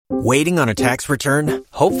Waiting on a tax return?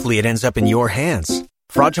 Hopefully it ends up in your hands.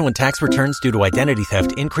 Fraudulent tax returns due to identity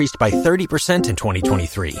theft increased by 30% in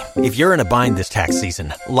 2023. If you're in a bind this tax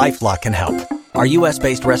season, LifeLock can help. Our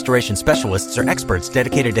U.S.-based restoration specialists are experts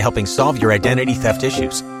dedicated to helping solve your identity theft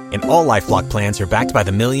issues. And all LifeLock plans are backed by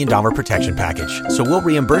the $1 Million Protection Package. So we'll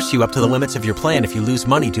reimburse you up to the limits of your plan if you lose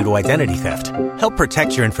money due to identity theft. Help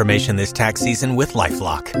protect your information this tax season with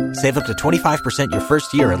LifeLock. Save up to 25% your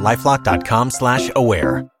first year at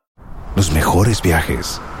LifeLock.com/aware. Los mejores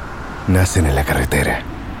viajes nacen en la carretera,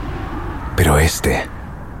 pero este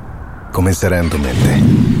comenzará en tu mente.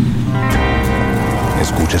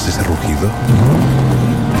 ¿Escuchas ese rugido?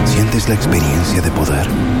 ¿Sientes la experiencia de poder?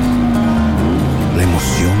 ¿La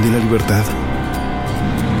emoción de la libertad?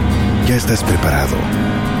 Ya estás preparado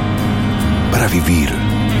para vivir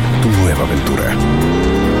tu nueva aventura.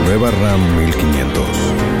 Nueva RAM 1500.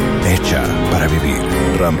 Hecha para vivir.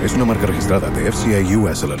 RAM es una marca registrada de FCA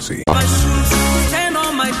US LLC.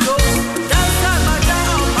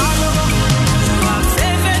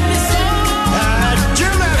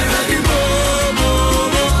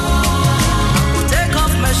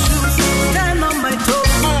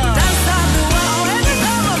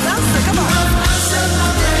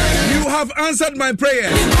 Have answered my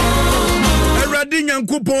prayer. Eradinya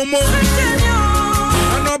nkupomo.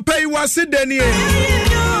 Anope wasideni.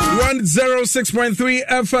 106.3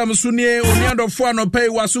 FM Sunye Oniando fo anope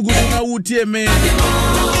wasugu na wutie me.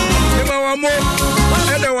 Ema wamo.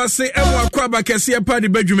 Eda wase emwa kwaba kese pa di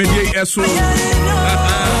badwumedie eso.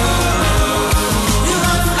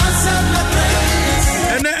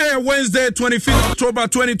 And Wednesday 25th October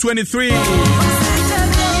 2023.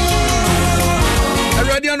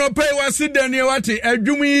 Radiano pay was Sidney Wati, a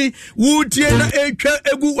Jumi, Wootie,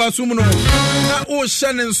 Egu Wasumuno, O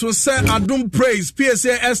Shannon, so say, I don't praise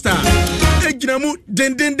PSA Esther, Egnamu,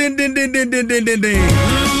 din.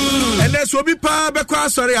 And that's what we pa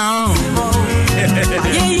because sorry.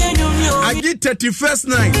 I get 31st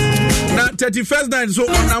night. Now 31st night, so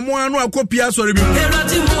I'm one who copy sorry.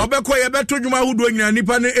 Obeko ya beto juma hu do nyina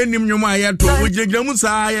nipa ne enim nyuma ya to ojegnamu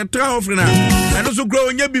sa ya tra ofrina and also grow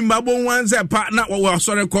nya bi mabo wan say partner wo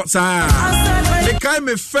sorry ko sa the kind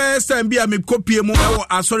me first time bi a me copy mu e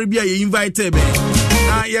asori bi a ye invite me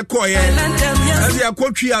na ye ko ye as ya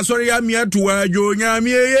kotwi asori ya me to ajo nya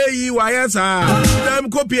me yi wa ya sa dem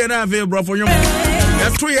copy na ave bro for nyum ya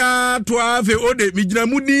to ya to ave ode mi gina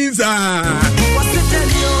mu din sa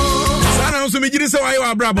sana so me gidi se wa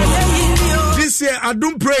ya brabo. This year, I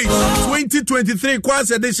don't praise 2023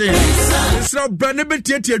 Quartz edition. It's not Benebet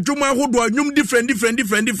Juma who do a new different.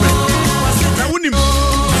 Now, when you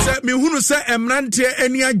say, me who say, Emrante,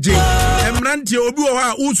 any J, Emrante,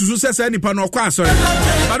 Obu, who says any pano quasor.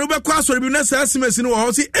 But over quasor, you not say, in our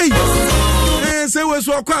house, hey, say, was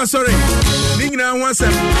so quasor. Nina once,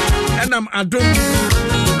 and I'm a don't.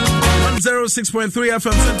 106.3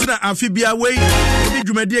 FM Sentina Amphibia Way, the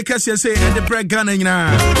Jumedia Cassia say, and the bread gun in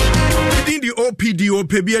the OPDO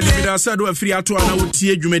Pebia de Sado free to an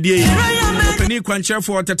outie Jumedia. Penny Quancha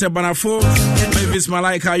for Tatebanafo, Mavis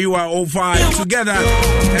Malaika, you are all five together,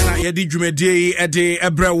 and I did Jumedia at the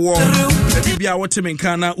Ebra War, Pebia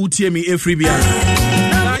Watermenkana, Utiemi Efribia.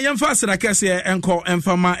 I am fast like I say, Encore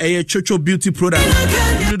Enfama, a Chocho beauty product,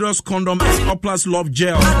 Unidos condom, Oplas love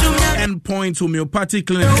gel, endpoint homeopathic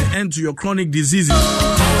clinic, and to your chronic diseases.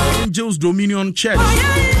 Angels Dominion Church,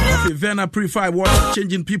 Vena Purified Water,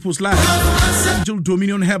 changing people's lives. Angel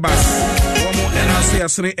Dominion Herbal, one more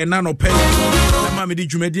NRC and Nano Pay. Mammy di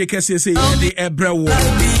Jumedia Cassia, the Ebra War.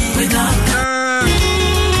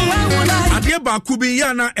 Ba kubi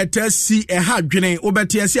yana etesi ha dwene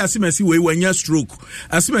obetiasi asimasi we wanya stroke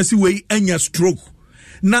asimasi we anya stroke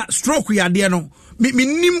na stroke ya de no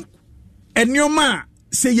minim enioma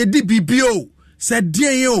se yedi bibio se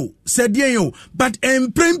den yo but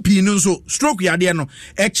emprempi no so stroke ya de no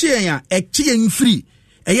eche free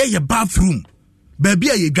eye bathroom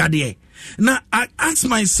baby aye dwade na I ask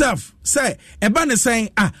myself say eba ne saying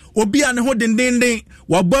obi ane ho dendenden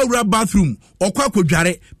wa bawura bathroom okwa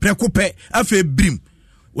kodware prekope afa brim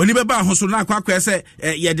woni beba ahoso na akwa say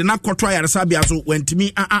ye de na kotwa yaresa bia so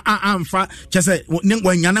wantimi amfa chese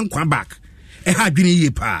wanya ne nkwa back ha dwene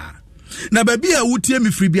yie pa na baby a wutie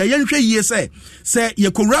me free bia yenhwe yie say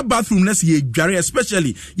ye kowura bathroom na se ye dware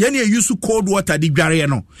especially ye na use cold water di dware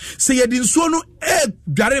no say ye di nsuo no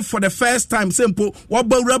dware for the first time simple wa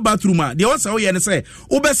bawura bathroom a de wo say wo ye ne say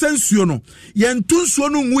wo besa nsuo no ye ntu nsuo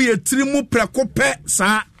no nwu ye tirimu prekope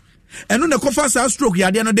sa eno ne kofa sa stroke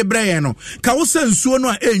ya de no de brɛ no ka wo se nsuo no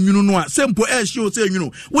a enwunu no a simple show se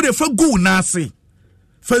enwunu wo de fa go na ase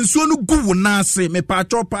fansuo no gu wo nase me pa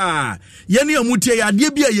chopa ye ne amutie ya de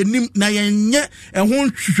bia ye nim na yenye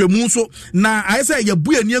ehon hwehwemu so na ayese ye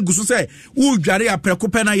bu ani aguso se wo dware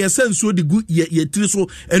aprekope na ye sansuo de gu ye tiri so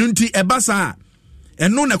enu nti ebasa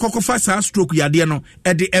eno na kokofa sa stroke yade no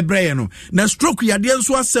ede ebreye no na stroke yade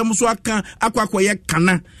nso asem so aka akwakoye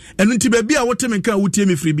kana enu nti ba bia wote menka wotie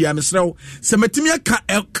me firi bia mesrew se metimi aka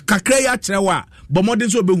kakra ya kyerɛwa bomodin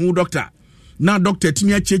so obehu doctor na doctor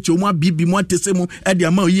timi acheche omu abibi mu atesemu e de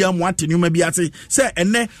ama yi amu atenuma bi ase se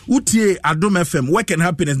ene utie Adom FM work and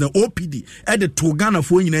happiness na OPD e de to Ghana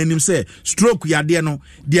fo nyina anim se stroke yade no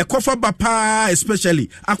de kofa bapa especially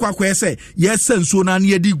akwakoye se yes senso na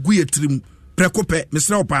ne de gu yetrim prekope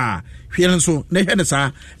misra pa hwele nso na hwene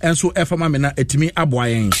sa enso efama me na etimi aboa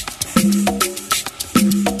yen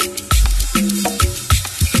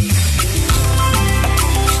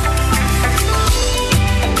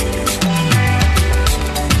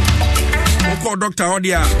ko doctor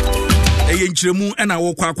odia eyenchiremu ena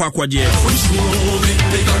wo kwakwaje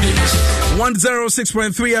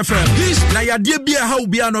 106.3 FM na yade bia ha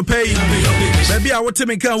ubia no pay baby a wote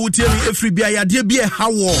menka wotie mi efri bia yade bia ha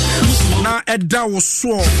wo na eda wo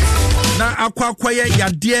so na akwakwaye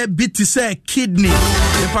yade biti se kidney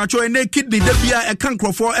epacho ene kidney de bia e kan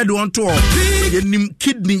krofo e de onto yenim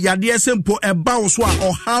kidney yade sempo e ba wo so a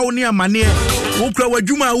ohaw ne amane wo kra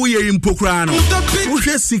wadwuma wo ye impokra no wo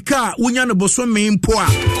hwe sika wonya no boso me impo a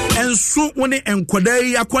enso woni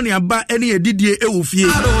enkodai akone aba ene yedidie ewofie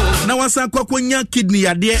na wasa kwakonya kidney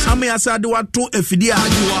yade ama yasade wato afidi a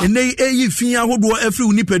ene eyi fin ahodo afri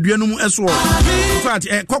unipadua no mu eso in fact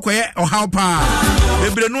kwakoye ohaw pa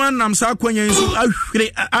ebre no anam sa kwanya nso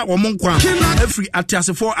ahwere a omonkwa afri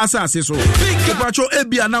atiasefo asase so epacho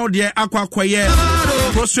ebia na ode akwakoye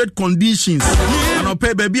prostate conditions ano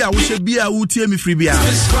pe baby a wo hye bia wutie mi free bia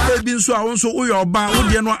baby nso a wonso uyoba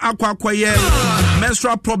wode no akwakoye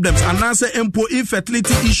menstrual problems anase empo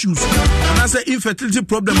infertility issues anase infertility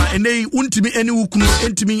problem ene untimi eni wukunu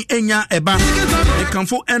entimi enya eba e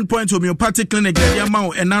kanfo endpoint homeopathic clinic ya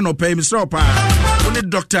mawo enano pe misra pa oni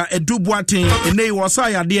Dr. Edubuaten ene wosa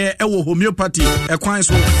yade ewo homeopathy ekwan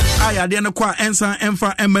so ayade ne kwa ensan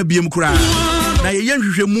emfa emabiem kura na ye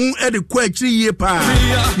nhwehwemu e de kwa akiri ye pa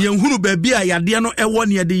ye nhunu ba bia yade no ewo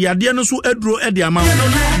ne de yade no so aduro e de ama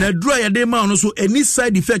na aduro yade ma no so any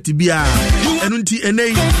side effect bia enu nti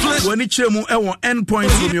ene woni kyeremu ewo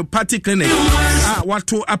endpoint homeopathic clinic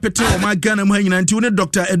wato apete o ma Ghana mu hanyina nti oni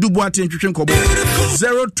Dr. Edubuaten twetwe nkobo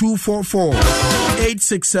 0244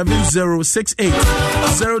 867068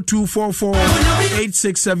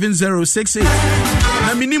 0244867068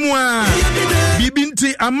 na minimum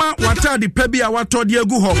bibinti ama watade pabi a watode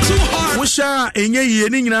agu ho wo sha enye ye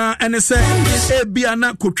ni nyina ene se ebia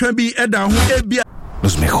na kotwa bi eda ho ebia.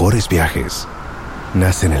 Los mejores viajes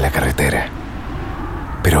nacen en la carretera,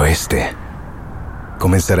 pero este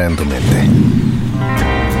comenzará en tu mente.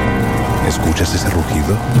 ¿Escuchas ese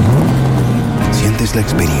rugido? ¿Sientes la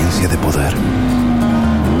experiencia de poder?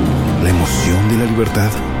 ¿La emoción de la libertad?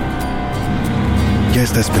 Ya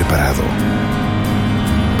estás preparado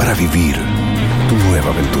para vivir tu nueva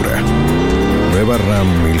aventura. Nueva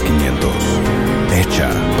RAM 1500. Hecha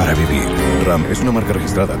para vivir. RAM es una marca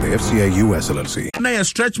registrada de FCI US LLC. Na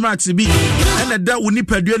stretch marks bi ena da woni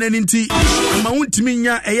padua naninti ma wontimi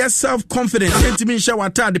nya eya self confidence entimi hya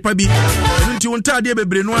wata de pa bi nti wonta de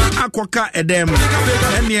bebre no akoka edem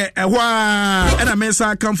ene ehwa ena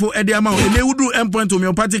mensa kamfo ede ama ene wudu endpoint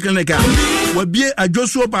homeopathic clinic wabie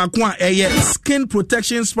adwosuo ba ko a eye skin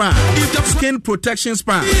protection spa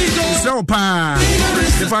so pa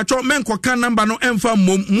if I talk men koka number no emfa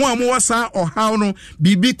mo wasa ohaw no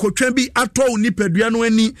bibi kotwa bi ato nipadua no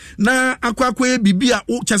ani na akwakwa bibi a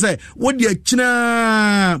wo kyese wo de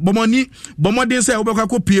akina bomodin say wo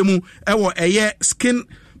bekwa pie mu ewo eye skin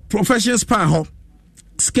profession spa ho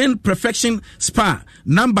Skin Perfection Spa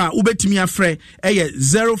number ubetimi afre eye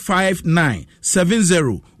 059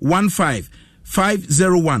 7015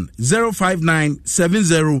 501 059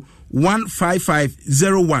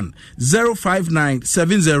 15501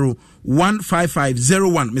 059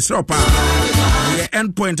 15501 Mr. Opa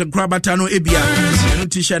endpoint grabata no ebia no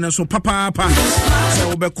t-shirt no so papa so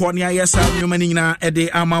we be call near yes nyoma nyina ede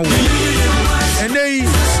ama wo enei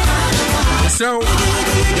so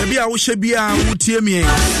ebia wo hye bia wo tie mi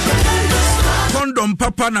condom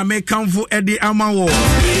papa na me kanfo ede ama wo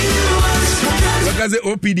because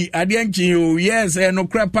OPD adianchi you yes no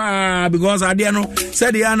crapa because adiano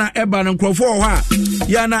said yana eba no crofo ha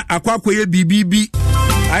yana akwakoye bibibi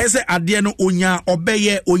I say ade no onya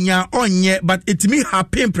obeye onya onye but it me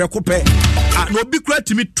happen prekope no be credit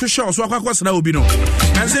to me to show so akwa na obi no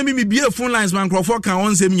na say me be phone lines man crofo kan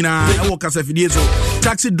on sem nyina e wo kasa fidie so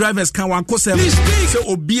taxi drivers kan wan kosem say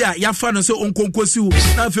obi a ya fa no say onkonkosi u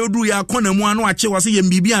na fe odu ya akona mu anu ache wase ye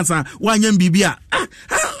mbibi ansa wanya mbibi a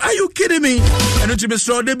are you kidding me? And to be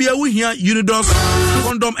so they be a we here Unidos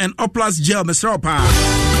condom and Oplas gel Mr. Opa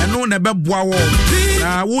and no nebe boawo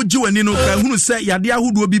na wo ji wani no ka hunu say yade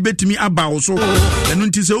ahodo bi betimi aba wo so and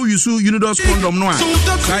nti say wo use Unidos condom no a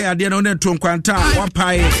sa yade no ne to nkwanta wa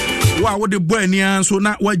pai wa wo de boani an so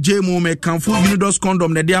na wa jemu me kanfo Unidos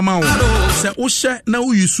condom ne de ama wo say wo hye na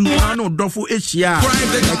wo use na no dofo ehia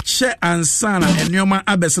e che ansana enoma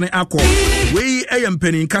abesene akọ we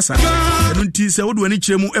eyempani nkasa and nti say wo do ani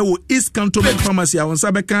kiremu ewo East Cantonment Pharmacy a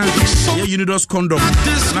wonsa beka ye Unidos condom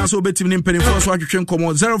na so betimi ne mpani for so atwetwe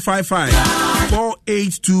nkomo 055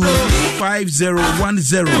 482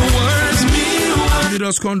 5010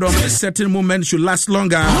 Unidos condom a certain moment should last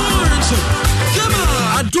longer.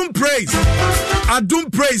 I don't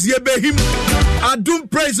praise ye be him. I don't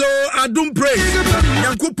praise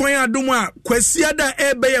Yankupon adum a kwesi da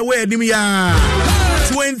ebe ye we anim ya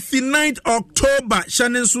 29th October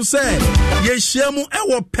Shannon so say ye shiamu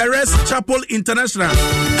ewo Perez Chapel International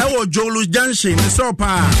ewo Jolu Junction so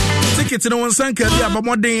pa ticket no won sanka bi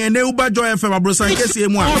abamoden ene uba joy FM abrosan kese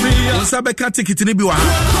mu a won sabeka ticket ni bi wa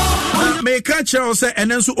me ka che say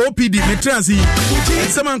enen so OPD me transi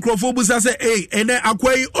some microphone say eh ene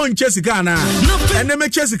akwai on chesika na ene me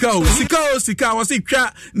chesika o sika was it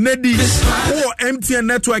twa nedi o MTN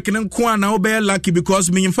network nko na obey lucky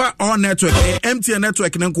because me infa all network MTN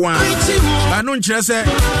network nko a no nkyere say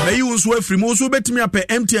me yi unso afri mo so betimi apɛ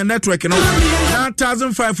MTN network no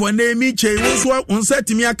 1500 for na mi che unso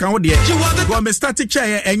unsetimi aka wo de go me start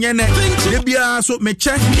che enye ne bia so me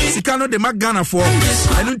che sika no de magana for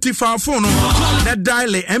enu nti fa phone no na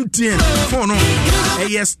dial MTN phone no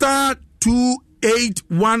star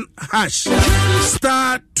 281 hash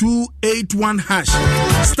star 281 hash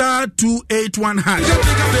star 281 hash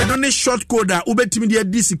and on the short code ubetimi de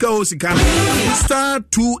disika o sika star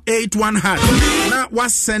 281 hash na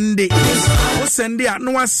was send it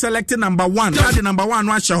no was select number 1 add the number 1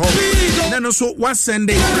 was ho then also was send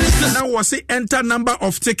it now was enter number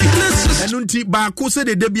of tickets and unti ba ko se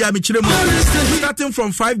de bia me kire mu starting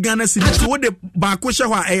from 5 Ghana cedis wo de ba ko hye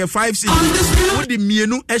ho a 5 cedis wo de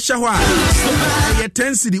mienu e hye ho a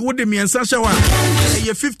 10 cedis wo de miensa hye ho a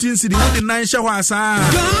 15 cedis wo de 9 hye ho a sa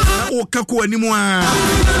o kako animu a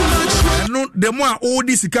no the more all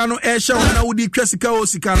this sika no e hye ho na wo di twa sika o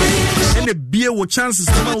sika no ene bie wo chances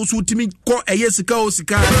na wo so utimi ko eye sika o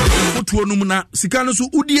sika wotuo no mu na sika no so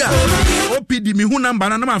udi a OPD mi hu number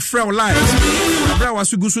na ma frɛ o live abra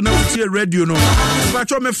wasugusu na utie radio no ba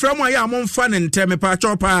cho me frɛ mo ya mo mfa ne ntem pa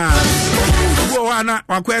cho pa wo wana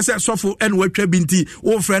wakwese sofo en watwa binti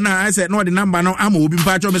wo frɛ na I say no the number no ama obi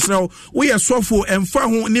pa cho me srɛ wo ye sofo emfa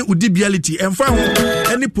ho ne udibiality emfa ho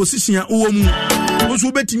any position a wo mu wo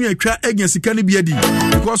so betimi atwa anya sika ne biadi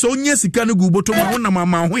because onye sika ne guboto ma wona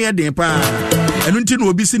mama ho ye den pa enu nti no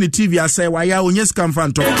obi si ne TV asai wa ya onye sika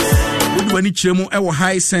mfanto wodi wani kiremu ewo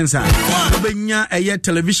high sensor obenya eye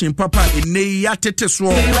television papa ene ya tete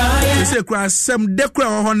so se kura sem de kura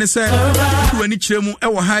ho ne se wodi wani kiremu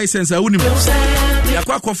ewo high sensor unim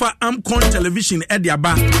yakwa kofa Amcon television e dia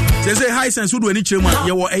ba se high sense wodi wani kiremu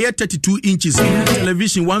ye wo eye 32 inches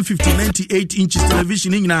television 150 98 inches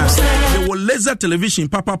television nyina ye wo laser television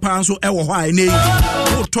papa so ewo ho ene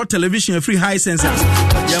wo to television free high sensor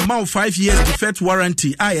ye ma 5 years defect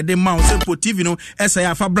warranty ye de ma se po TV no esa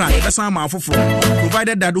ya fa bra ma afofo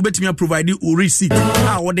provided that ubetimi provide a receipt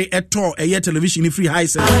how they eto a television free high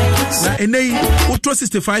sense na enei auto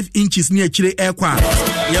 65 inches near chire ekwa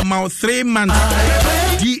ya ma 3 months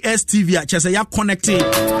DSTV achese ya connected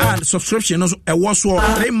and subscription also e was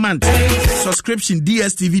 3 months subscription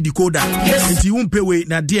DSTV decoder nti won pay we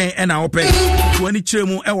na dia na open to any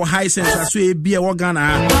chemu e wo high sense so e bia wo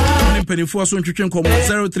Ghana ne penifo so ntwetwe nkomo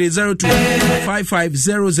 0302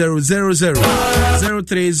 550000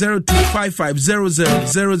 0302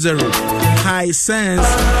 550000 high sense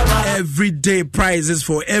everyday prizes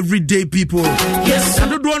for everyday people. Yes, I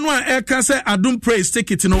don't want to can say I don't praise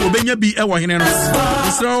ticket no obenya bi e wo hene no.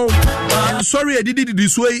 So sorry I did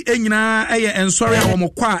this way enyina and sorry I wo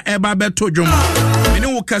kwa e ba beto dwom.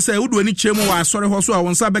 Mene wo ka say wodo ani chemu wa sorry ho so a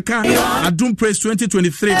won sa beka I don't praise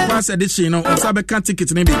 2023 class edition no won sa beka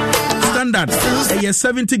ticket ne bi. standard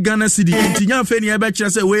 70 Ghana cedi ntinya fe ni ebe kire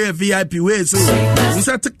say we VIP we say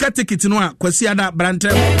nsa ticket no a kwasi ada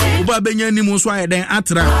brantem oba benya ni mo so ayeden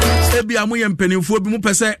atra ebi amoye mpanimfo bi mu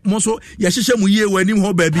pese mo so ye hyehye mu yie wanim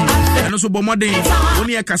ho ba bi eno so bomoden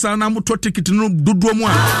oni e kasa na mo to ticket no dodo mu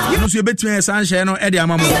a eno so ebetime e san hye no e de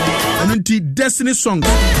amamo eno nti Destiny Songs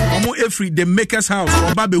omo every the Makers House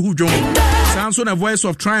oba behu dwom sanso na Voice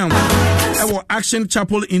of Triumph ewo Action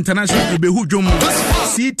Chapel International behu dwom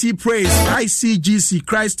CT Praise ICGC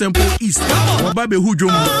Christ Temple East oba behu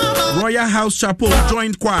dwom Royal House Chapel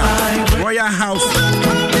Joint Choir Royal House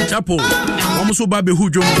Chapel omo so ba behu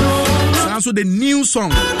dwom sanso the New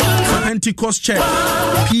Song Pentecost Church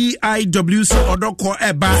PIWC Odoko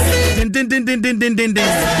Eba din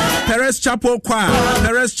Perez Chapel Choir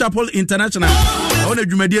Perez Chapel International on a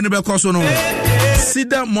dwumadi no be koso no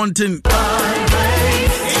Cedar Mountain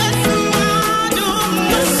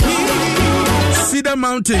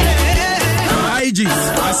IG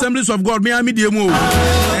Assemblies of God Miami Demo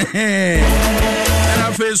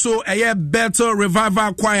so a better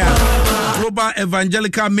revival choir Global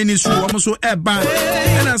Evangelical Ministry almost eba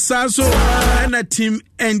and asaso and a team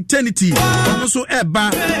eternity almost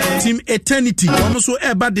eba team eternity almost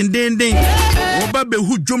eba din oba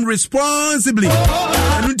behu dwom responsibly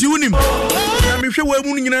anu ti unim na mehwe wa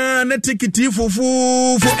mu nyina na ticket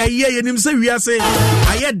fofo eye yenim se wiase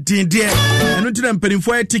aye dende anu ti na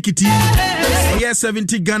mpanimfo aye ticket aye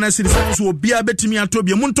 70 Ghana cedis so obi abetimi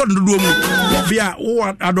atobia mu ntodo do mu bia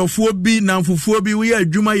wo adofo bi na mfofo bi wo ya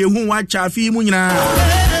adwuma yehu wa chafi mu nyina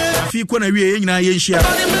afi ko na wie nyina ye nhia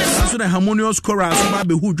so na harmonious chorus ba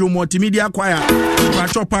behu dwom multimedia choir ba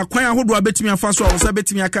chopa choir hodo abetimi afa so wo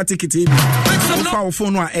betimi aka ticket bi our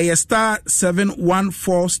phone a star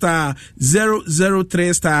 714 star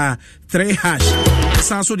 003 star 3 hash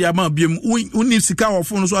sanso de ama biem uni sika our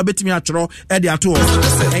phone so abetimi atworo e de ato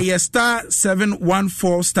star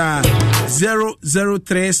 714 star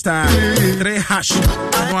 003 star 3 hash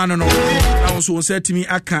no also won set me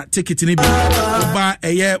aka ticket ni bi ba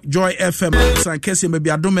Joy FM san kese me bi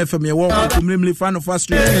Adom FM ye wo komlemle fan of fast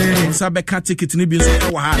street sa be ka ticket ni bi so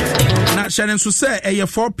e wa ha na share so say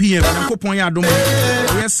 4 p.m. Yankopon ya Adom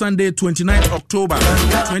yes Sunday 29th October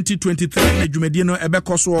 2023 na dwumadi no ebe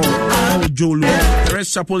koso Jolu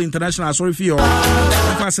Rest Chapel International sorry for you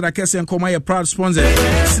pastor kese nkoma ye proud sponsor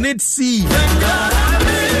Snit C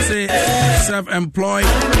say self-employed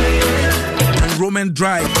Roman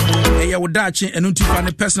Drive Wodachi and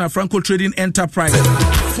Untifani personal Franco Trading Enterprise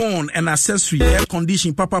phone and accessory air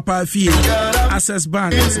conditioning papa fee Access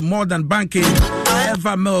Bank was more than banking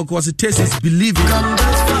Ever Milk was a taste is believing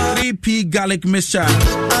 3P garlic mixture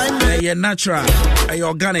natural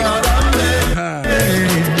organic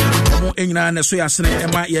England and so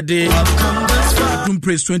Emma Yade Doom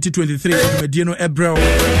Praise 2023 Medino Ebrel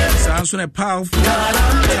Sanson powerful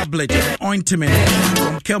tablet ointment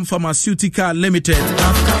from Kem Pharmaceutical Limited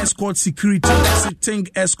Escort Security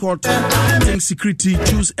Think Escort Think Security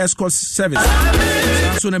Choose Escort Service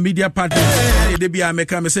Sanson media partner they be I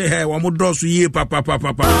make say hey one more doors ye papa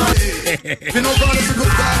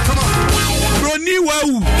Obroni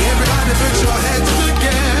Wawu everybody put your heads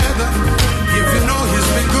together if you know he's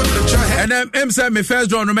been good to your head and them say me first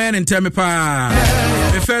draw remain and tell me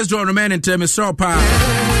pa me first draw remain and tell me so pa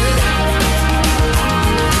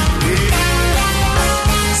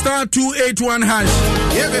star 281 hash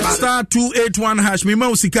star 281 hash me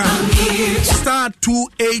mausika star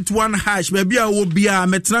 281 hash baby a wo bia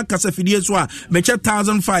metra kasa fidie so a me che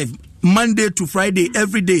 1,500 Monday to Friday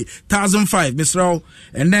every day 1,500 Mr.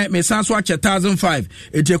 and then me san so a che 1,500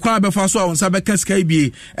 e je kwa be fa so a won sa be ka sky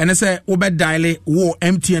bi and say wo be dial wo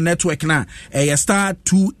MTN network na star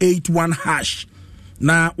 281 hash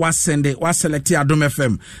na wa select Adom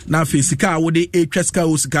FM na fisika wo de etweska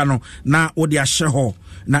osika no na wo de ahye ho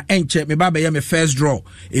na enche me baba ye me first draw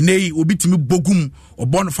enei obitimi bogum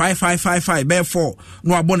obon 5555 be 4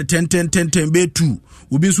 no abon 10 be 2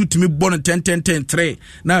 obi nso timi bon 10 3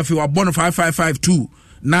 na afi wa bon 5552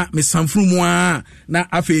 na me samfru mu a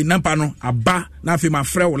na afi nampa no aba na afi ma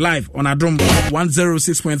frɛ live on Adom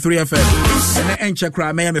 106.3 FM na enche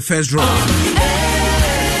kra me first draw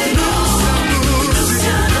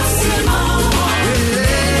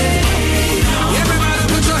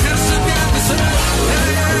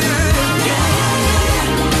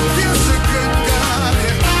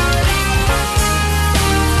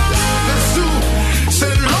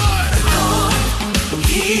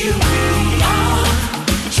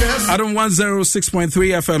Adom 106.3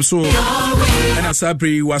 FM so and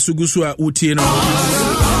asabri wasugusu a utie no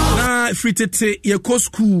na fritete ye ko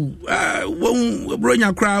school won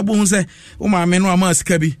bronya kra bo hu se o ma me no ama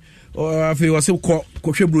sika bi afi was ko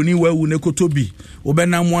Obroni Wawu ne kotobi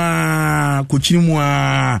obenam a kochirimu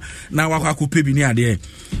a na wakwakope bi ni ade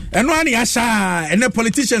eno ani asha ene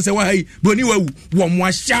politicians e wa hai Obroni Wawu wo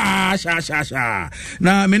mo sha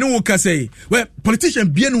na me ne wo ka say we politician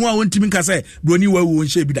bia no a wontimi ka say Obroni Wawu won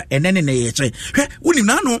hye bi da ene ne ye che hwe wonim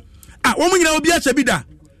na no wo mo nyina obi a hye bi da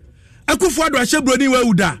akufo ado a hye Obroni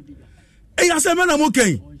Wawu da ya say me na mo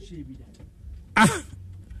kan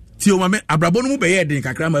ti o ma me abrabo no mu be ye den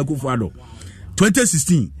kakra ma akufo ado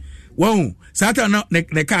 2016 wow sata na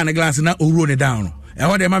ne car na glass na owuro ne down e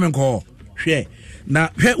ho de ma me nko hwe na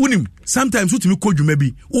hwe unim sometimes utimi kodwuma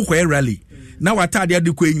bi ukoye rally na watade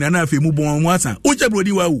ade ko nyina na afi mu bon mu asa uche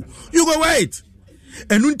Obroni Wawu you go wait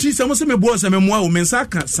enu nti samo se me bo se me mo a o mensa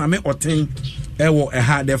ka Sammy Oteng ewo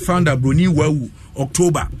ha the founder Obroni Wawu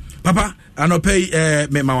October papa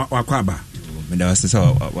anopay me ma wakwaba me da wase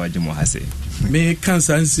so wajimo hase me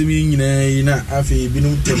kansa nsimi nyina afi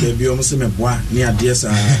binum tebe bi o mo se me boa ni ade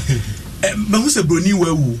sa ma hu se Obroni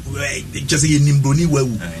Wawu just ye nim Obroni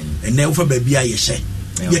Wawu na ufa ba bia ye hye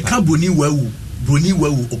ye ka Obroni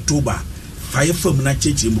Wawu October fire from na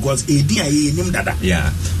church because edi aye nim dada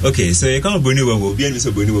yeah okay so ye ka Obroni Wawu bia ni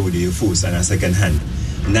so Obroni Wawu dey force and a second hand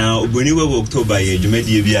now Obroni Wawu October ye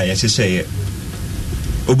jumadi bia ye hye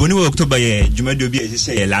Obroni Wawu October ye jumadi bia ye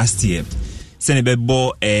hye last year sene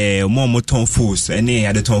bebo mo ton force ene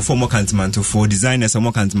ya de ton for mo kantimanto for designers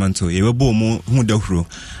mo kantimanto ye bebo mo hu dahuro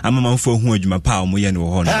amama fo hu adwuma pa mo ye no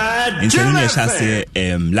ho no intene ne chase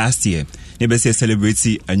last year ne be say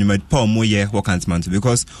celebrity anwuma pa mo ye wo kantimanto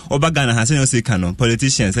because obagana ha say say canon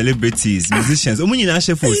politicians celebrities musicians omo nyina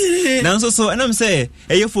she force na so and am say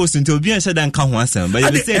eye force nti obi an shedan ka ho asem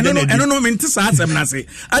but you say eno no me ntisa asem na say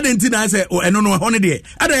adenti na say eno no ho ne de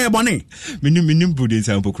ada ye bone minim bude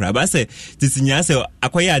sampo kra ba say tisinya say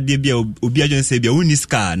akoya ade bia obi ajon say bia woni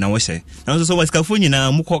ska na wo hye na so what ka fo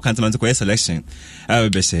nyina mo ko kantimanto ko selection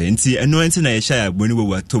be say nti eno nti na ye sha Obroni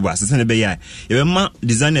Wawu October so ne be ya ye be ma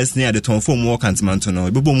designers ne ade ton form wo kantimanto no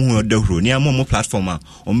bebo mo hu dahuro ni am mo platform a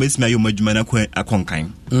o mesima yo madwuma na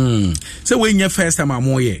akonkan so we nya first time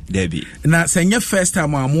amoye debi na se nya first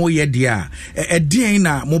time amoye dia edien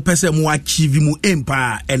na mo pese mo achieve mu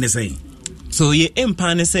empa anything so ye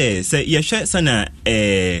empa ne say ye hwe sana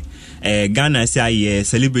Ghana say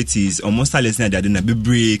celebrities almost stylist na dade na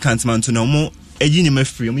bebre kantimanto na mo eji ni ma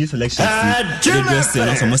free mo selection free the best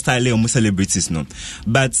na so mo style almost celebrities no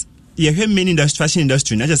but you hear many industry fashion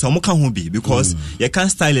industry not just can be because you can't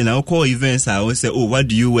style and I'll call events I will say oh what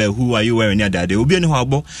do you wear who are you wearing that day will be no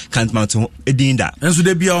abo can't mount edin that and so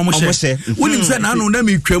they be almost when him say na no na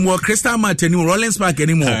me twam Crystal Martin Rollins Park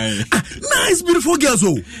anymore nice beautiful girls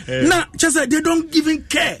oh na just like they don't even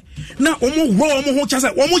care na omo ho just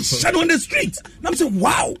like omo shadow on the street na I'm say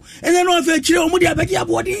wow and then no fe chire omo dia begi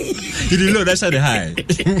abodi you didn't know that's the high and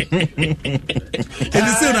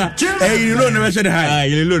the say you know never share the high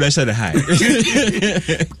you know that's the high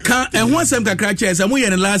ka and one sem kakra che say mo ye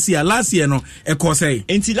last year no e ko say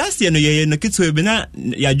enti last year no ye no kitwe bi na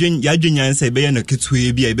ya dwunyan say be ye no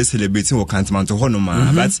kitwe bi e be celebrating wo kantimanto ho no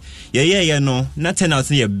ma but ye no na turn out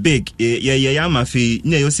ye big ye ma fi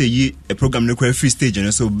na yo say yi a program no kwa free stage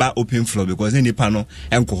no so ba open floor because any panel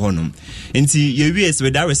enko ho no enti ye wi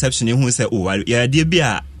with that reception ye hu say oh ya de bi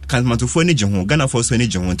a kantimanto fo ni jeho Ghana for so ni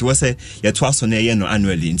jeho nti wo say ye to aso na ye no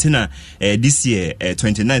annually nti na this year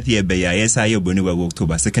 29th year be ya yes aye Obroni Wawu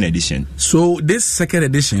October second edition so this second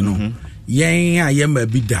edition no yen ayema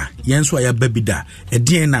bida yen so aya babida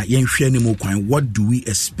edien na yen hwe ni mo kwan what do we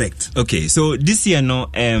expect okay so this year no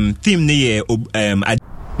theme ni ye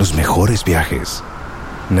los mejores viajes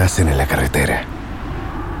nacen en la carretera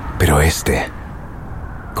pero este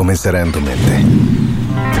comenzará en tu mente.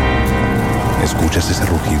 ¿Escuchas ese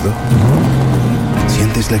rugido?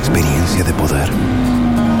 ¿Sientes la experiencia de poder?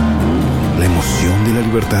 ¿La emoción de la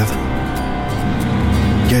libertad?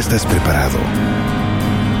 Ya estás preparado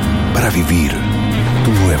para vivir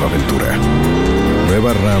tu nueva aventura.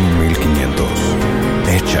 Nueva RAM 1500.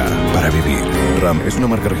 Hecha para vivir. RAM es una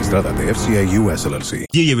marca registrada de FCA US LLC.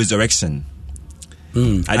 Year Resurrection.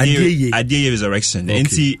 Idea Resurrection.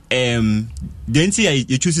 Okay. Denti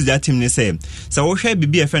you choose that team ne say so wo hwe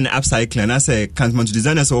bibi friend upcycling na say kantimanto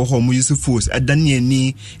designers wo ho mu use force adani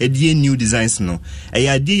ni edie new designs no e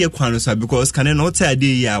ya die kwano so because can no tell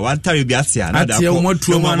dey ya what tell bi atia na da ko mo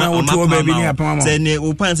baby ni apama say ne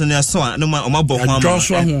wo pants na so no ma bo ho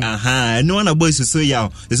ama no na boys so ya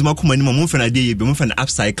is ma kuma ni mo friend dey bi mo friend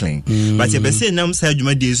upcycling but you be say nam say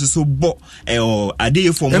adwuma dey so bo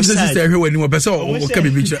adie for mo say sister hwe wani mo be say o ka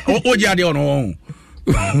bibi o je ade ono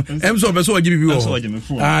Em so be so give you.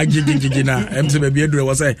 Ah, gigi na. Em se be be adure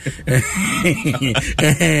was say.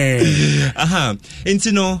 Aha.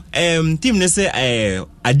 Enti no team ne say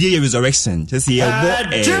adie resurrection. Just say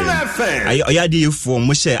ayade for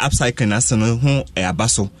mo share upcycle as no ho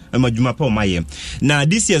abaso. Amadwuma pa o maye. Na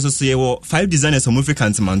this year so ye 5 designers of movie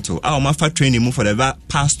Kantimanto. Our master training mo for the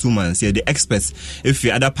past 2 months. Yeah, the experts if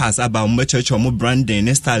you other pass about mo church or mo branding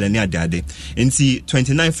and style and ade. Enti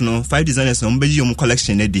 29th no 5 designers on beji mo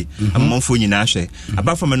collection e dey. Amamfo nyina hwe.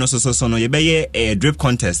 Apart from no so no ye be a drip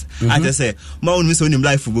contest. I just say ma wonu so nim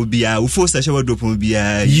life go bia. We force a show drop mo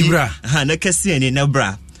bia. Yibra. Ha na kese ni na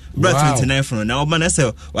bra. Bra 29 from now, man, I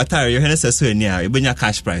say, what are your hands so near? You bring your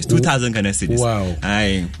cash price 2,000 Ghana cedis. Wow.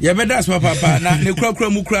 Aye. Yeah, but that's my papa. Now, the crocro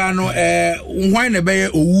mukrano, wine a bay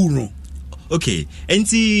or okay. And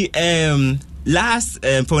see, last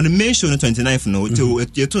for the main show on the 29th no to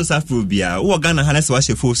your tone safu bia o Ghana hanes wa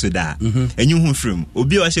she force da enyu hu from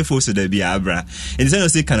obi wa she force da bia bra and say no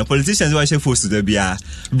say kind of politicians wa she force da bia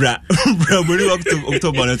bra we up to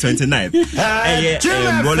October on the 29th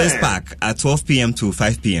Rollins Park at 12 p.m. to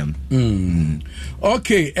 5 p.m.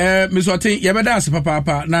 Okay, Miss Oteng, ye be dance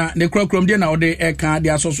papa na ne krokrom de na ode e kan de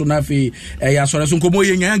asoso na fi ya sore so nkomo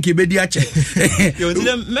ye nyan ke be di ache yo ti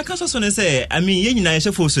dem meka so ne say I mean ye nyina ye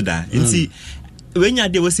she force da nti when you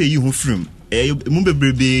dey we say you hu from mu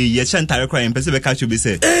bebrebe ye chantare cry person be catch you be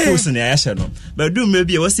say force na ya she no but do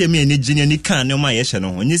maybe we say me ni gene ni kan no ma ye she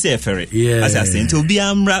no onyi say efere as I say nti obi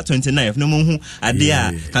amra 29th no mo hu ade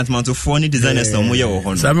a Kantimanto for ni designers no mo ye wo ho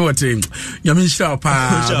no Sammy Oteng yamin sha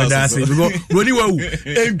pa that's it go Obroni Wawu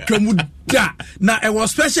enkamu da na it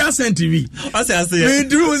was special Saint TV I say we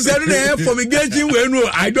do say for me getting we no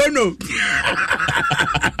I don't know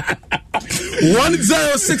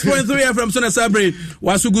 106.3 FM Sona Sabre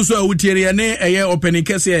wasugu so awutiere ne eye opening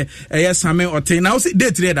kese eye Sammy Oteng now say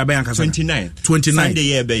date there da be anka 29 Sunday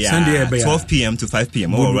year be 12 p.m. to 5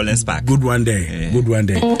 p.m. or Rollins Park good one day good one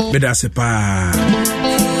day beda se pa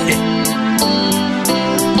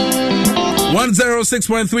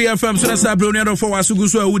 106.3 FM Sona Sabre uniado for wasugu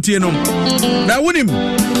so awutie no na wonim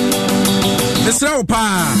Mr.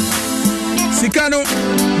 Pa Sikano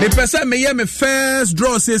me pesa me ye me first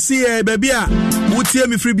draw se see baby a wutie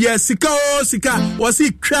me free bia sika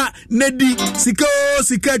wasi twa nedi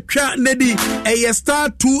sika twa nedi e star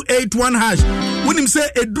 281 hash wonim say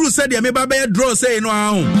edru say de me ba be draw say no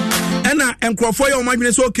ahun ena enkrofo ye o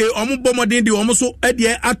madwene so okay omo bomodin de omo so e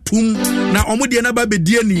de atum na omo de na ba be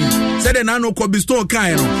die ni say de na no cobblestone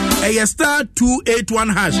kan no e star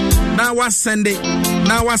 281 hash na wa send it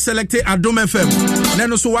na wa select Adom FM na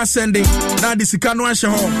no so wa send it na di sika no ahye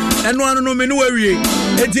ho eno anu no me no awie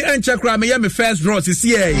enti enche kra me ye me first draw si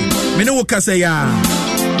see me no wo kasa ya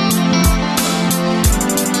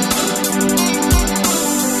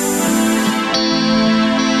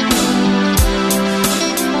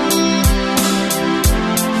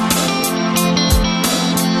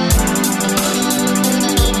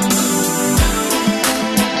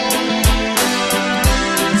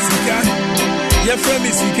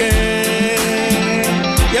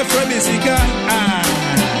Sika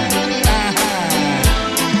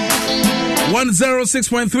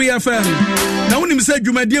 106.3 FM. Now when you say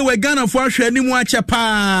Jumadi we Ghana for Shanimu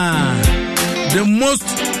Achapa, the most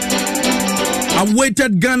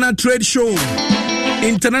awaited Ghana trade show,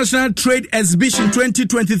 International Trade Exhibition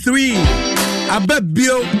 2023.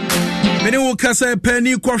 Ababio many will kasa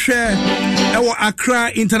penny kwhwe ewo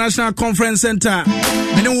Accra International Conference Center.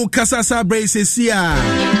 Many will kasa sabre sesia.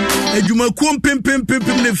 Ejumakum pim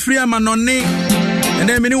ne free amanone. And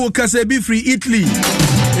then many will kasa be free Italy.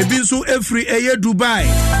 Ebinso every aye Dubai.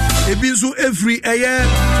 Ebinso every aye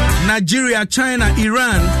Nigeria, China,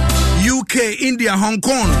 Iran, UK, India, Hong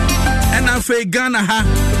Kong. And afa Ghana ha.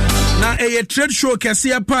 Na aye trade show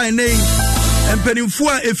kasia pa ene. And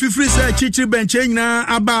penifua a free say chichi benche na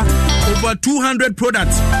aba over 200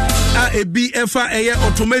 products. A BFA aye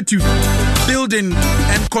automotive, building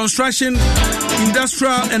and construction,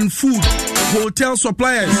 industrial and food, hotel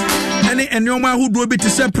suppliers. Any enyoma who do be to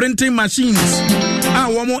sell printing machines.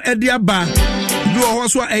 Womo ediaba do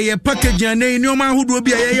also a package and enyoma who do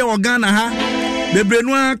be a organa ha.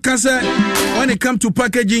 Bebrenua kasa when it come to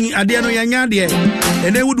packaging ade no yanya de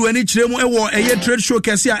and they would do any chiremu e trade show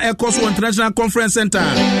kase a Ecoso International Conference Center.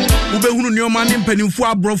 Ubehunu nyoma ne mpanimfo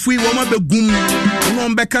abrofui wo ma begum no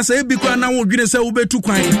mbekasa e bikwa na wo dwene se wo betu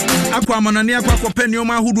kwan akwa amanane akwa kope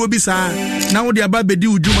nyoma hudo bi saa na wo de aba bedi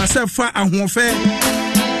udwuma se fa ahofe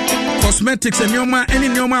cosmetics and nyoma any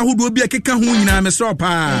nyoma hudo bi akeka ho nyina mesro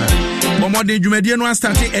pa bomode dwumadie no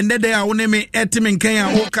start ende de a wo ne me etime nkan a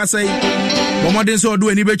wo kasa bomode so do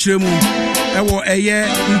ani be chiremu ɛwɔ ɛyɛ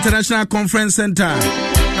International Conference Center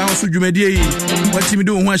na also dwumadie yi watimi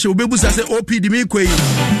de wo ho ahye obebusa sɛ OPD mi kɔ yi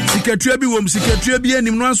sikatua bi wom sikatua bi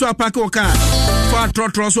anim no anso apake o car fa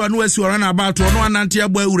trotro so anu asi ora na about no anante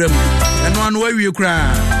abo awuram ɛno anu awie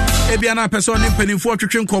kra ebia na person ne mpanimfo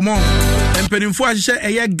twetwe nkɔmɔ mpanimfo ahyehyɛ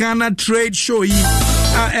ɛyɛ Ghana Trade Show yi a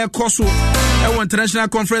ɛkɔ so ɛwɔ International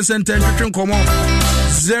Conference Center twetwe nkɔmɔ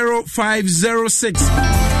 0506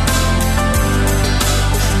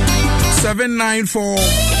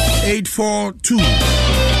 794-842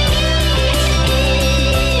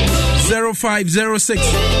 0506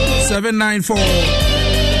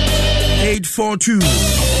 794-842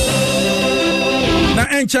 na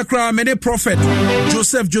enchakra mede Prophet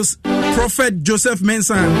Joseph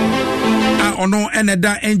Mensah a ono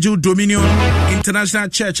eneda Angel Dominion International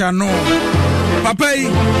Church ano papa yi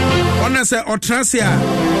ona se otrasia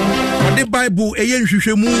ode Bible eye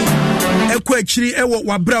nhwehwemu ekɔ akiri ɛwɔ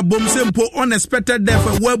wabra bom sempo unexpected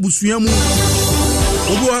death wa busua mu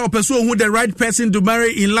obi wa person who the right person to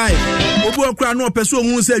marry in life obi okra no person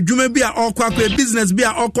who say adwuma bi a ɔkɔ business bi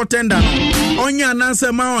a ɔkɔ tender onya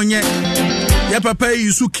ananse ma onye ya papa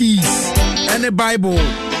yusu keys ene Bible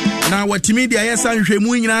na watimi dia yesa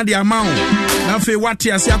nhwemu nyina de ama wo na fe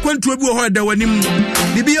wate ase akwantu obi ho da wanim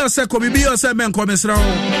bibi yose menko mesra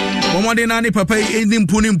wo momode na ne papa endi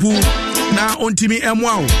mpu na ontimi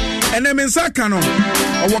emwa wo ene mensaka no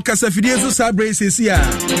owo kasafidie so sabre sesi a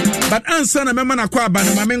but answer na mema na kwa aba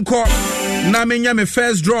na mamenko na menya me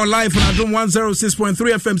first draw live on Adom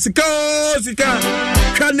 106.3 FM sika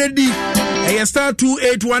Kennedy star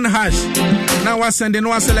 281 hash na wa send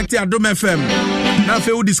no select Adom FM na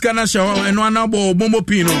fe u discana show eno anabo bombo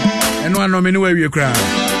pino eno anomene wa wie kra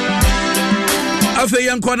afa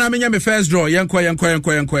yanko na menya me first draw yanko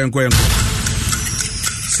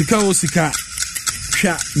sika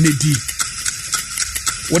Sha Nedi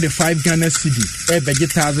what the 5 Ghana cedi bege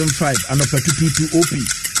 1005 and up to 22 OP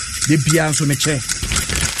de bia so me che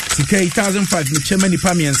sika 1005 me che mani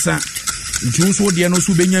pa miensa nti so de no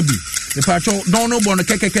so benya bi me pa cho don no bon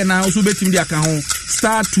kekeke na so betim de aka ho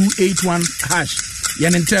star 281 hash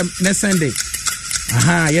yenentem ne sende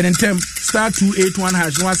yenentem star 281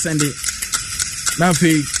 hash no sende na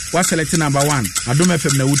fe wa select number 1 Adom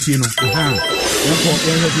FM na wutie no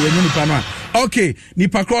okay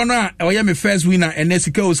nipa krona oya me first winner and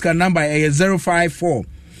Nesika Oscar number 054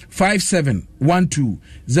 5712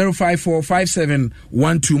 054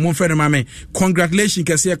 5712 mon friend mame congratulations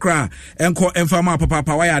kese kra enko enfama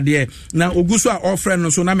papa why there na oguso a offer no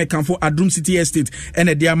so na me kanfo Adom City Estate and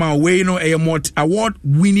the ama we no multi award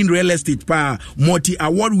winning real estate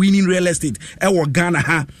e wo Ghana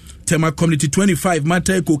ha Tema Community 25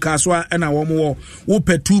 Mateko Kaswa and a woman who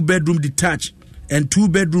 2 bedroom detached and 2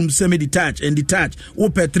 bedroom semi-detached and detached.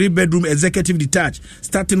 Open 3 bedroom executive detached,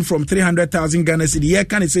 starting from 300,000 Ghana cedi. Yeah,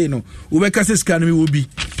 can I say no? Ubeka says can we will be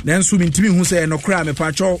then swimming to me who say no cry me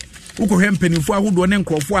pacho. Uko hempeni fwa who do nen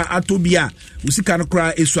krofwa atobia. Usika no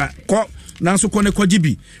cry iswa ko. Nanso kone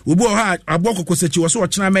kwajibi obi ha aboko kosechi wo so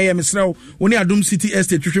ochina meye mesrew oni Adom City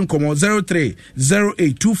Estate twetwem komo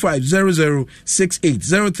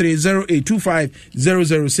 0308250068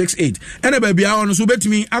 0308250068 ene ba bia ono so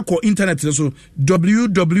betimi akọ internet so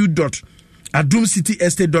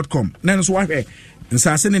www.adomcityestate.com na so wahwe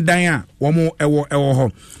nsase ne dan a wo mo ewo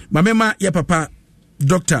ho mamema ye papa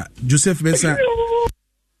Dr. Joseph Mensah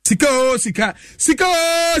sika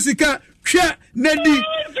hwa Nedi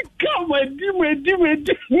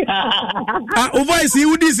o voice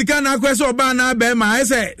you dis sika na kwese oba na be ma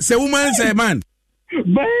say woman say man but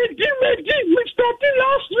we started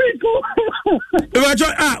last week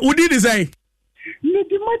who did this say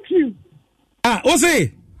Medi Matthew o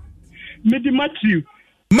say Medi Matthew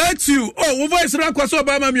oh voice na kwese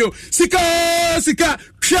oba ma mi o sika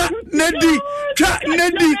hwa Nedi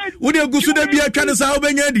wo de gusu da bia twa ne sa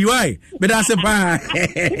obenya di why be da se pa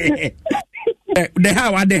the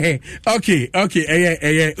how are they okay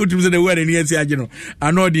utim the word ni enti ageno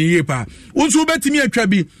anodi ye pa unsu betimi atwa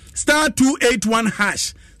bi star 281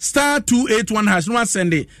 hash no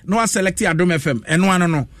send no select Adom FM eno ano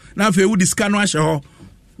no na fa e wudi scan no ahye ho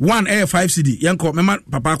 1 5 cd yenko mema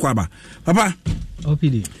papa kwaba papa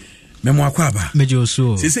OPD memo akwaba mejo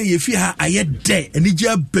so se ye fi ha ayede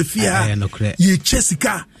enija bafia ye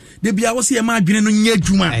chesika de bia wo se ye ma adwene no nya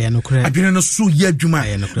adwuma adwene no so ye adwuma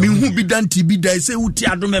me hu bi dan ti bi dai se uti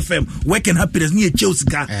Adom FM work and happiness ni ye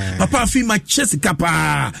chesika papa fi ma chesika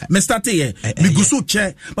pa me start ye me guso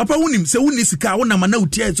che papa wonim se woni sika wo na mana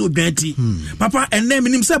uti ai se odwanti papa enne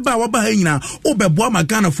menim se ba wo ba ha nyina obebo ma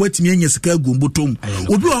Ghana fo atimi anya sika gombotom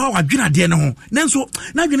obi wo ha adwene ade ne ho nenso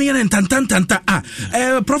na adwene ye ntantanta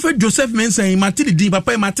Prophet Joseph Mensah matiri din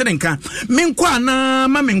papa matiri nka menkɔ ana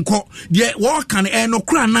ma menkɔ de wo kan no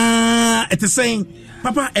kra na etesen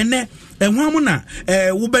papa ene enwa mu na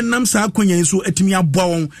wo benam sa akonya so atimi aboa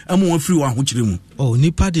won ama won firi wo ahokyere mu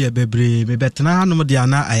nipa de bebre me betena hanom de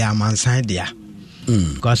ana ayamansan de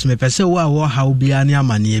because me pese wo hawo bia ne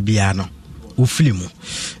amane bia no wo fili mu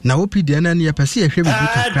na wo pidi na ne pese ye hwe bibi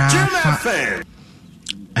kakra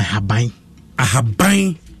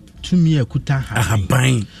ahaban tumi akuta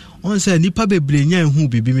ahaban on say nipa bebre nya hu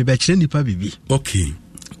bibi me be kire nipa bibi okay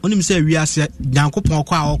onim say wiase nyankopon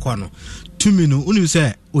kwa awokɔ no tumi no onim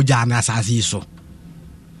say oja na asase so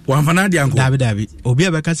wanfana de anko dabi obi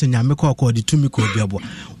abeka se nyame kɔ de tumi kɔ obi abo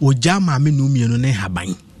oja ma me no mienu ne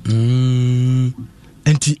haban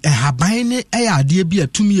enti haban ne ade bi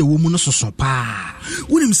atumi ewo mu no soso pa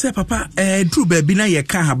wonim say papa dru ba bi na ye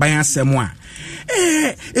ka haban asɛm a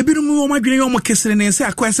ebinom wo madwene yo mo kesere ne se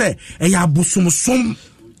akwese ya abosomsom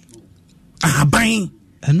haban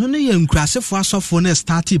eno ne ye nkurasefo asofo na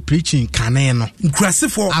start preaching kane no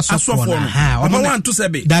nkurasefo asofo no omo wan to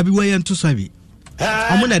sebe dabi we yen to sebe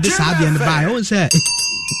omo na de saade ne ba o se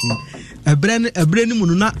ebre ni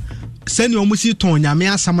munu na sani omo si ton nyame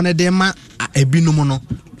asam ne de ma ebinom no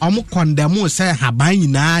omo condemn se haban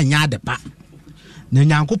nyina nya de pa na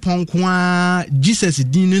nyankopon ko a Jesus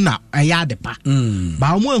din na aya de pa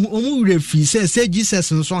ba omo refi se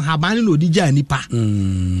Jesus nso haban no odi ja nipa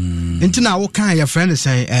ntina wo kan your friend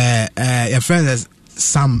say your friend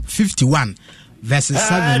Psalm 51 verse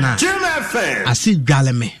 7 na asi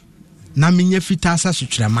dwaleme na menye fita asa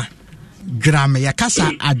sutwrema grame ya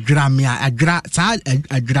kasa adrame agra sa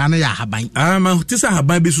adrane ya haban ma tisa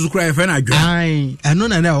haban bi susu kra ya fa na adwa ai eno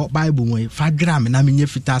na na Bible mo fa grame na menye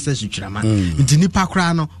fita asa sutwrema nti nipa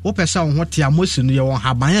kra no wo pesa wo hote amosi no ye won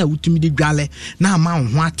haban a wutumi di dwale na ama wo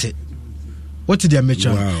ho ate what did you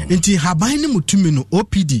mention nti haban ne mutumi no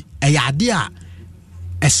OPD eyade a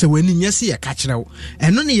esewani nyese ye ka kirewo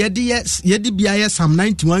eno ne yedi bia ye Psalm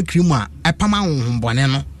 91 krimu a epama wo hombone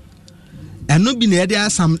no eno bi na yedi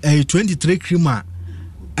Psalm 23 krimu a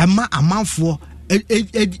ema amanfo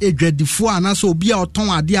edwadifo anaso obi a oton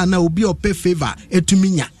ade ana obi ope favor etumi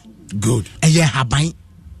nya good eye haban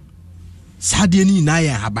sade ni na ye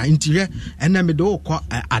haban nti ye ena me do ko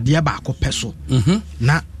ade ba akopɛ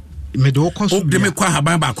na me do ko so de me kwa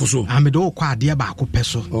haban ba koso me do ko ade ba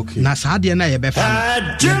akopɛ na sade na ye be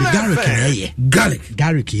fa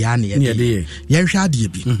garlic ya ne ye hwa ade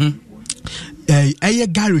bi eye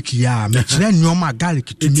garlic ya me kire nyoma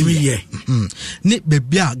garlic tumi ye ne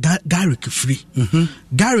bebia garlic free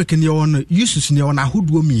garlic ne won uses ne won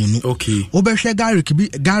ahodo mienu okay obehwe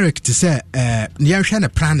garlic te say ne hwe ne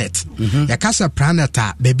planet ya kasa planet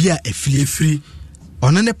a bebia efiri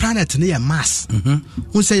ono ne planet ne ye mass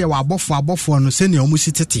won say ye wa abofo no se ne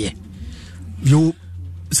omusi tete yo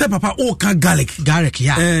say papa o kan garlic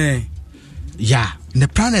ya yeah the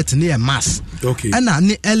planet near mass okay and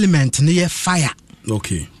the element near fire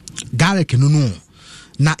okay garlic no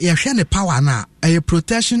na ye hwe ne power na a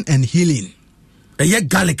protection and healing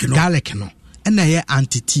garlic no and a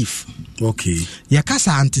anti-thief okay ye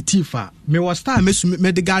kasa anti-thief a me was star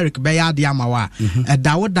me de garlic be ya de amawa e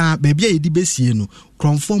da wo da ba bia yedi besie no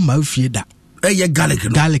conform ma fie da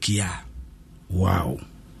garlic ya wow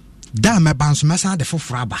da me banso mesa de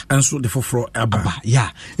foforo aba enso de foforo aba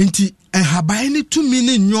ya nti haban ni tumi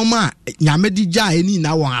ni nyoma nyame di ja eni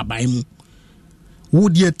na won haban mu wo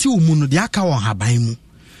de ati mu no de aka won haban mu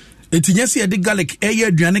etinya se de garlic eye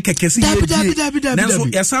aduane kekese ye nanso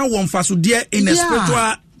yasan won faso de in a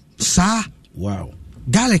spiritual sa wow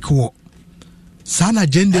garlic wo sana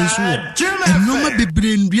gender so enoma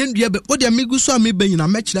bebre ndua be o de amigu so ameba nyina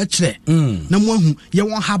mekira kire na mo hu ye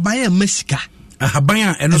won haban a masika haban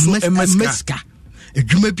a eno so masika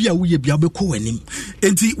edwuma bi a woye bia obekɔ wanim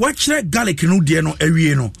enti wakire garlic no de no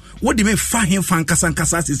awie no wo de me fa hen fan kasa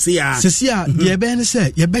sesi a de be ne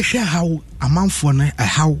se ye behwe hawo amanfo no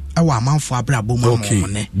hawo ewa amanfo abrabo mu mo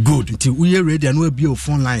ne good nti woye ready no abi o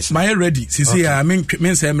phone lines my ready sesi a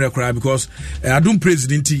men say emre kora because adum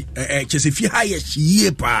president chese fi ha ye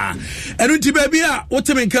hie pa eno nti ba bi a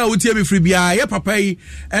woteme nka wotie me free bia ye papa yi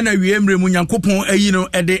na wie emre mu nyankopon ayi no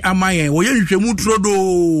ede amayen wo ye hwehwemu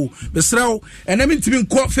trodo besraw enemi ntimi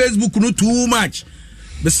nko Facebook no too much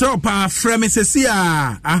besraw pa frame sesi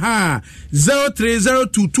a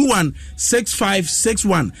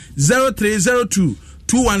 0302216561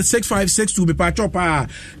 0302216562 be pa chopa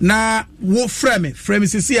na wo frame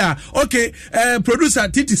sesi a okay producer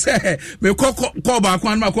Titi say me call back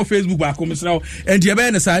one ma call Facebook back ko mesraw and ye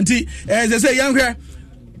be na sa nti say yanhwe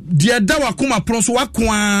dia da wakoma pronso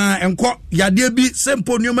wakwa enko yade bi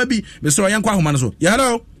sempo nyoma bi mesraw yanko ahoma no so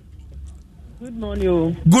hello Good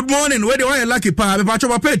morning. Good morning. Where the one lucky pa? Me pacho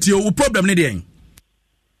papa ti o problem ne dey.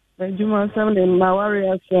 Ejuma sam ne ma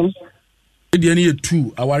warrior sam. E dey ne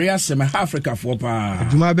 2. Aware asem Africa for pa.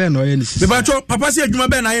 Ejuma be no ye ni sisi. Me pacho papa si ejuma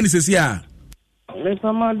be na ye ni sisi a. Me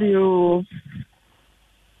pamade o.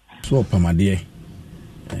 So pamade.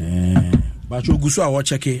 Pacho gusu a wo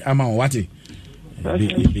cheke ama wo wate.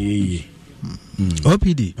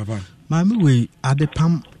 OPD. Papa. Mami we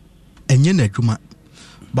adepam enye na adwuma.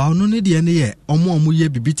 Ba ono ne de ne ye omo ye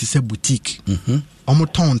bibi ti se boutique. Omo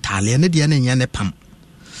ton tale ne de ne nya ne pam.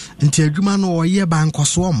 Nti adwuma no wo ye ba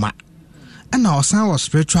nkoso ma. Na osan wo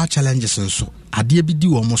spiritual challenges nso. Ade bi di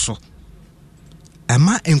wo mo so.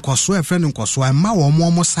 Ema nkoso e friend nkoso ema wo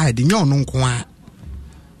mo side nya ono nko a.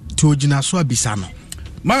 Ti ogina so abisa no.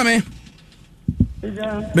 Mami.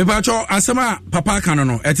 Me pacho asema papa kan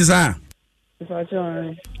no etisa.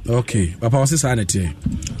 Okay, papa was sanity.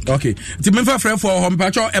 Okay, ti me fa friend for home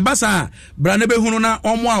pacho e basa bra na be hunu na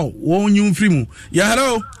omo a wo nyum firi mu. Ya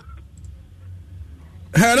hello.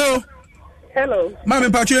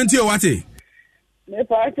 Mami pacho enti o wate. Me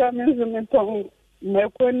pacho me ton me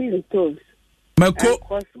ko ni toes. Mako.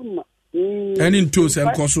 Any toes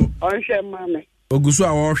en koso. Onhwe mami. Ogusu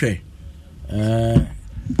a wo hwe.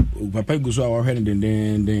 Papa gusu a wo hwe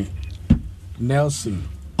den Nelson.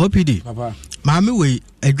 OPD. Papa. Mami we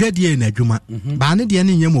edwadie na adwuma. Ba ne de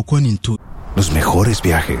ne nyem ko ni nto. Los mejores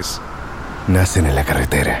viajes nacen en la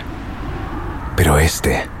carretera, pero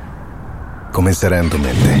este comenzará en tu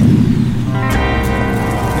mente.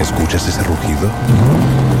 ¿Escuchas ese rugido?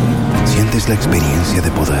 ¿Sientes la experiencia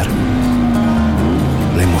de poder?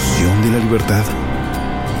 ¿La emoción de la libertad?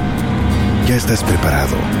 Ya estás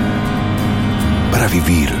preparado para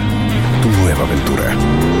vivir tu nueva aventura.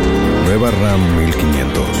 Nueva RAM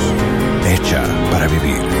 1500. Hecha para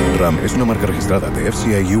vivir. RAM es una marca registrada de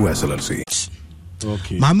FCI US LLC.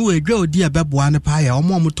 Okay. Mami we dwa odi abeboa ne pa ya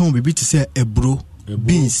omo ton bibi ti se ebro,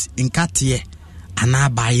 beans, nkate, ana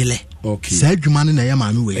bayele. Okay. Sa adwuma ne na ya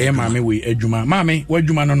mami we. Mami we adwuma. Mami, we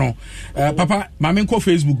adwuma no. Papa, mami ko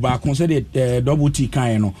Facebook ba kon se de double T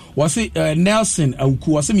kan no. Was Nelson awku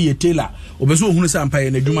was me Taylor. Obeso ohunu se ampa ye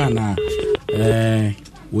na adwuma na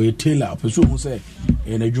we Taylor. Obeso ohunu se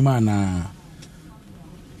na adwuma na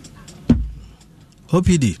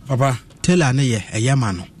OPD. Papa, Taylor ne ye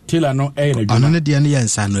eyama no. Taylor no na adwuma. Ano ne de ne ye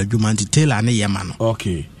nsa no adwuma nti Taylor ne yema no.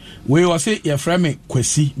 Okay. We was your friend me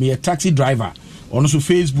Kwesi, me a taxi driver. On so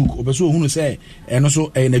Facebook, obeso ohunu se eno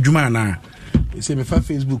so na adwuma na. Say me fa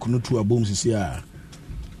Facebook no to abom sisi a.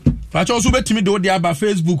 Fa cho so betimi de odi aba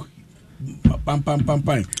Facebook. Pam.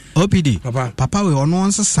 OPD. Papa we ono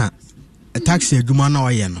nsesa taxi adwuma na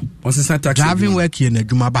oye no. Onsesa taxi. Driving work here na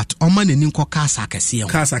adwuma but oma na ni nko kasa kese ho.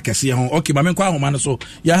 Kasa kese ho. Okay, ba me kwa ahoma no so.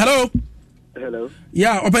 Yeah, hello.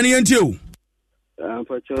 Yeah, open your ntio.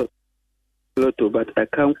 For sure. Loto, but I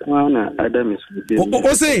can't kwana Adam is.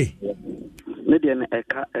 O say? Median I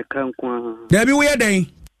can't kwana. There be where then?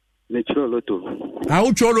 Natural Loto. I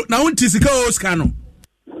will cholo. Now untisika Oscano.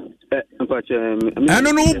 I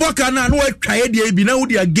don't know Bocana, no try the be now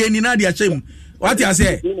the again in Adia Shame. What you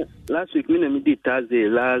say? Last week, me did Thursday,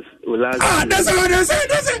 last. Ah, that's what I said.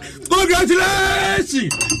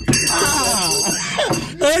 Congratulations!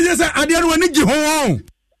 Yes, I didn't want to go home.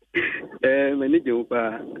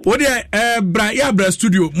 What the Bra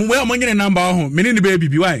studio? Where am I number home? Meaning the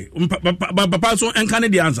baby, why? Papa so and can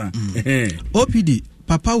the answer. OPD,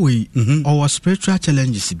 Papa we our spiritual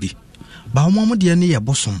challenges be. Ba omo de ne ye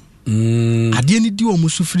bosom. Ade ni di omo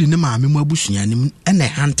sufiri ne maame mu abusua nim ene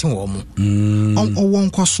hante wo mo. Owo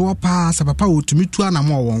nkoso pa sa papa wotumi tu ana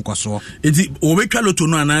mo owo nkoso. Enti obetwa loto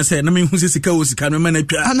no ana se na me hu sika wo sika no me na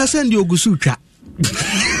twa. Ana se ndi ogusu twa.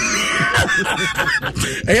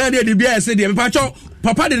 Eya de bia se de me pacho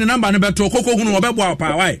papa de number no beto kokko hu no obebo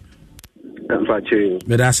pa why.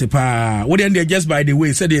 Me da se pa wo de just by the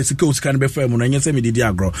way said the sika wo sika no be fa mu no nya se me didi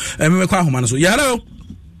agro. Me kwa ahoma no so. Yeah,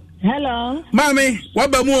 hello. Mami,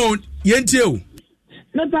 what ba mu yentie o?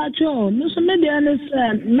 Me pacho, no so me de ane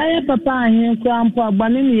se na ye papa ahen kwa mpo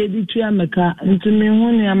agbane ne ye di tu ameka ntimi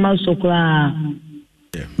hu ne amasokra.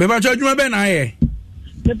 Me pacho adwuma be na ye.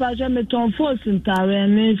 Me pacho me ton force ntare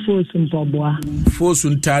ne force mpaboa. Force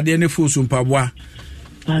ntade ne force mpaboa.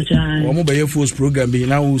 Pacho. Wo mo be ye force program bi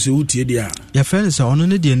na wo se utie dia. Ya friend say ono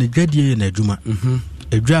ne de ne dwadie na adwuma.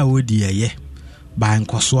 Adwa wo di ye. Ba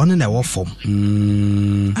nkoso ne na wo fom.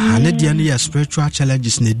 Ne de ne ya spiritual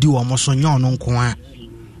challenges ne di wo mo so nya ono nko a.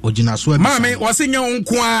 Ogina so abi. Mami, wo se nya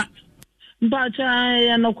nko a. Pacho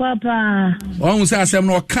ya no kwa pa. Wo se asem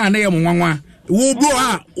no ka na ye mo nwanwa. Wo bro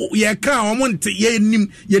a ye ka o mo nte ye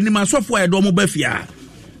nim asofo e do mo ba fia.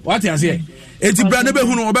 What you say? Eti bra ne be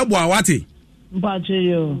hu no obebo a wate.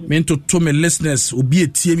 Mento to me listeners obi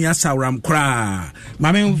etie mi asawram kra.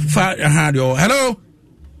 Mame fa radio. Hello.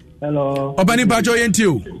 Hello. Obroni Wawu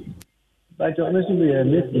yentio. Bajo me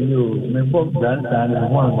miss you. Me pop brand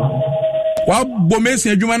and one. Wa bo mesi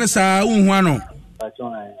adwuma no saa unhu ano.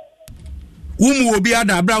 Bajo ai. Umu obi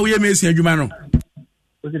ada abra wo ye mesi adwuma no.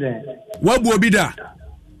 President. Wa bo obi da.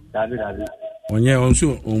 Dabi. Onye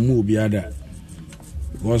onso omu obi ada.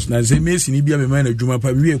 Because na say mesi ni bia me man adwuma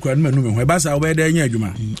pa wie kwa no manu me ho. E ba sa wo be da nya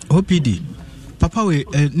adwuma. OPD. Papa we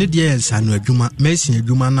ne dia ensa no adwuma, mesi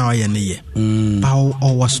adwuma na o ye ne ye. Ba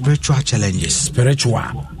o spiritual challenges.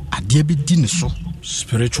 Spiritual. Ade bi di ne so.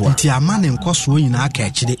 Spiritual. Nti amane nkoso nyina aka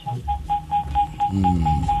akide.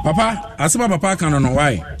 Papa, asema papa kan no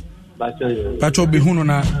why? Pacho be hunu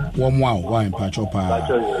na wo mo aw why pacho pa.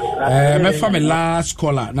 Me fa me last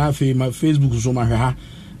caller na fe my Facebook so ma hwe ha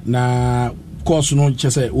na course no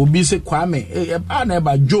chese obi se Kwame na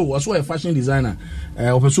ba Joe was a fashion designer.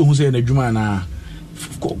 Opeso hu se na adwuma na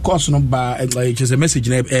course no ba like chese message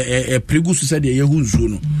na pregu so said ye hu nsuo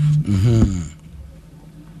no.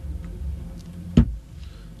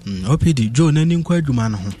 OPD Joe nani nkwa adwuma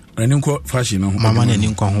no ho. Nani nkwa fashion no ho. Mama nani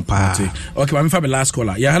nkwa ho pa. Okay, mama fa me last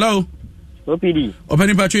caller. Yeah, hello. OPD.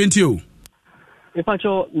 Obroni Wawu yentio.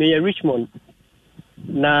 Ipacho me Richmond.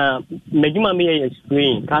 Na mejuma me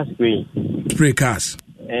spray, car spray. Spray cars.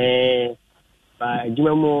 Ba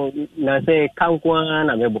juma mo na say kankwa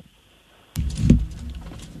na mebo.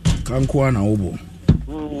 Kankwa na obo.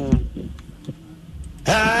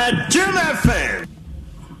 Juma FM.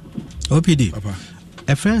 OPD. Papa.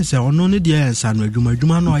 A friend say ono ne dia ensa no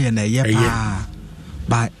adwuma no ye na ye pa.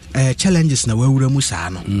 Ba challenges na wawura mu saa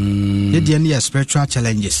no. Ne dia ne spiritual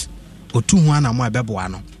challenges. Otu hu ana mo abeboa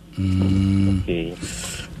no. Okay.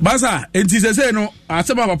 Basa enti se no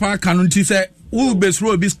aseba papa kanu nti se wo besro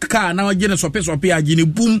obi car na wagye ne sope agye ne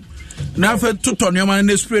boom na fa toto ne ma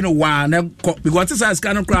na spray no wa na because this is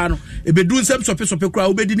can kra no e be do nsem sope kra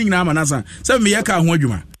wo be di nyina ma na sa se me ye ka ho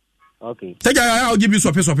adwuma. Okay. Teja ya o give you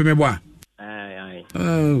sope me bo a.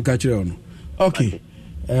 Ka kire no. Okay.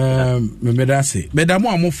 Me medase.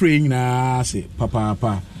 Medamo amofre nyina se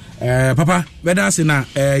papa. Papa, whether say na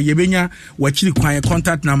yebenya wachiri kwan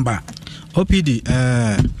contact number. OPD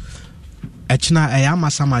echna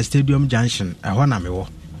Masama Stadium Junction ho na mewo.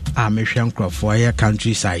 Me hwe nkrofo here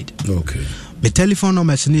countryside. Okay. My telephone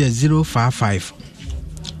number is 055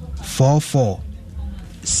 44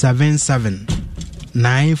 77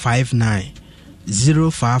 959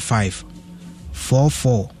 055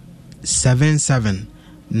 44 77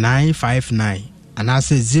 959 and I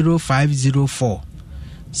say 0504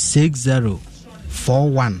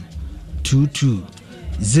 604122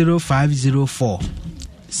 0504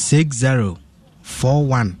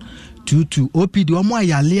 604122 OPD omo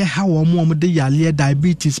ayale ha omo de yale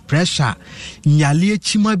diabetes pressure nyale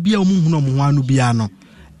chima bia omo hu no mo anu bia no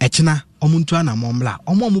echina omo ntu ana momla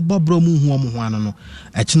omo bobro mu hu omo hu anu no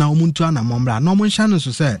echina omo ntu ana momla no omo hya no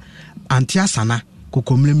so se antiasana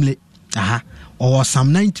kokomlemle aha or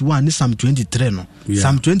Psalm 91 ni Psalm 23 no. Yeah.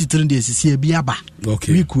 Psalm 23 de sisi ebi aba.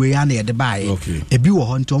 Okay. Week we ya na ye de bae. Okay. Ebi wo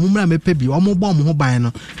ho nti omumra mepe bi omo bo mo ho ban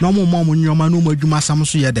no na omo mo nyoma no mo adwuma sam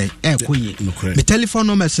so ye den koye. My telephone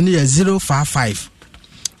number is 055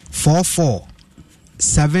 44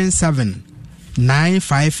 77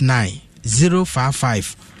 959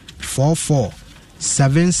 055 44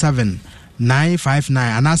 77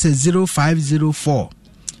 959 and I say 0504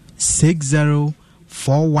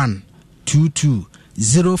 6041 22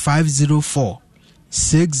 0504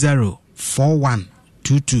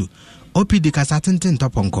 604122 OPD kasatenten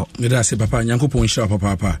toponko. Neda se papa nyankopon hira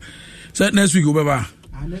papa. So next week obeba.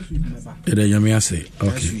 Next week baba. Eda nyame say.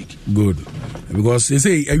 Okay. Good. Because they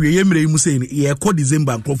say awie mre mu say ye ko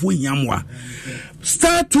December krofo nyamwa.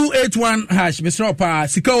 Star 281 hash Mr. Opa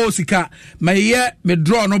sika o sika maye me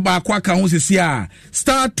draw no ba kwa ka ho sisi a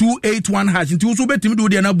star 281 hash nti uso betimi do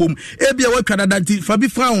de na bom e bia watwa dada nti fa bi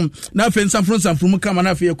fa ho na fe nsafro kama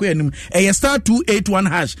na fe ekoyanim e star 281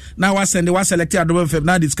 hash na wa send wa select adobe feb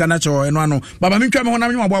na this kana cho eno ano baba mi twa me ho na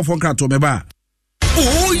me abofo nkrato me ba.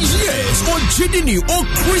 Oh yes, oh Jedini, oh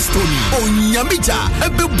Christoni, oh Nyamija,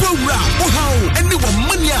 Ebebura, oh how, anyone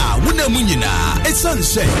mania, Wunamunina, a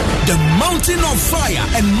sunset, the Mountain of Fire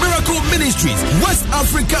and Miracle Ministries, West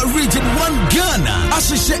Africa Region 1 Ghana,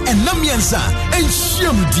 Ashishe and Namiansa, and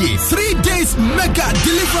Shamdi, 3 days mega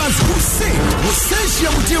deliverance crusade, was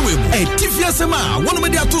Shamdi, a Tifiasama, one of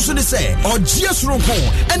the Atusuni say, or Jias Roko,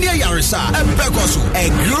 and Yarisa, and Pekoso, a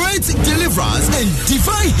great deliverance and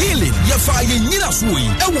divine healing, Yafa Yinas.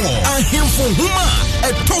 Ewo ahemfo homa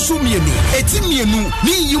etoso mienu eti mienu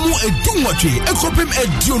ni yimu edunwatwe ekopem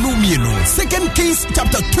edionu mienu. 2 Kings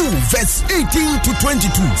chapter 2 verse 18 to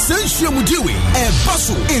 22. Sensual mudiwe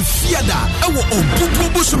baso efiada ewo obubu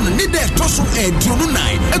busum ne de etoso edionu 9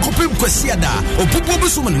 ekopem kwasiada obubu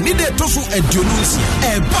busum ne de etoso edionu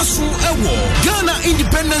 9 baso ewo Ghana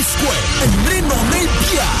Independence Square emre no na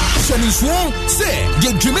bia Shaniswo say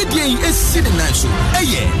the Dwemedian esi ne nanso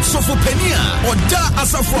eye Sofopenia oda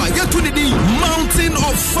asafo yetuni Mountain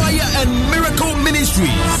of Fire and Miracle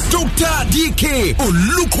Ministries. Dr. DK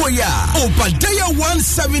Olukoya Obadiah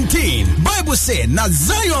 1:17. Bible say na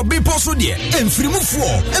Zion be poso de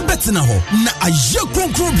emfirimufuo ebetena ho na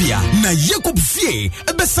ayekronkrobia na Yakob fie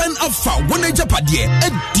ebesan afa wona japade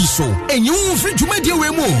ediso enyu firi Dwemedian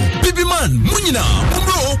we mu bibiman munyina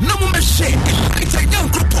umbro na mumbehye itanya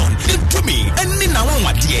nkropon intumi enni na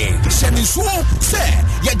wanwade Shaniswo say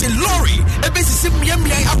ye the lorry ebesisi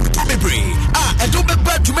miamia akuto bebre edo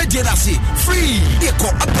beba Dwemedian ase free eko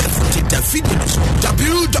abefute the video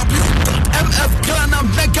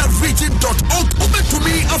www.mfghanamegaregion.org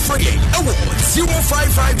ubetumi afraye ewo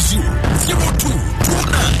 0550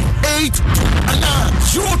 022982 ana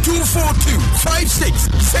 0242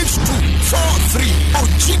 566243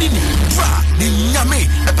 ojidini dra ni nyame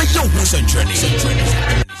ebe yo ho century.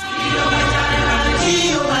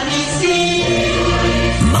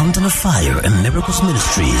 Mountain of Fire and Miracles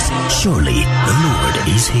Ministries. Surely the Lord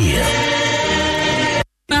is here.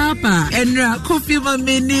 Papa, Enra, coffee my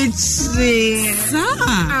minutes.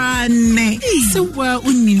 Anne, so well,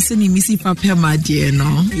 unim seni misi papa my dear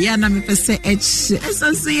no. Yana me pese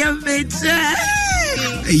so see a better.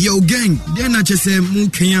 Yo gang, then I just say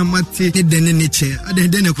Mukaya Mate, then in the chair,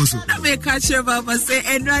 then I go so. I make catch your papa say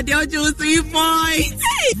Enra, they'll do 3 points.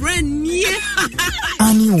 Brand new.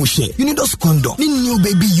 Annie Oshe, you need those condom. New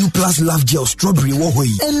baby U plus love gel strawberry wohoi.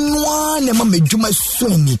 And one nema me do my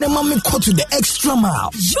swimming. Nema me cut to the extra mile.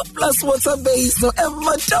 U plus water base no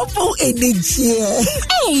ever double energy.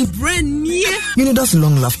 Hey, brand new. You need those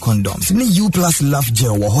long love condoms. Ni U plus love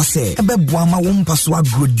gel wohose. Ebe buama wumpa swa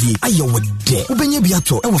grodi. Ayo wede. Ubenye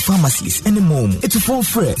biato ewa pharmacies any mom. It's a phone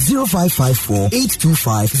free 0554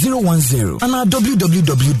 825 010 and our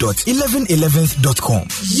www.1111th.com.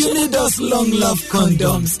 You need those long love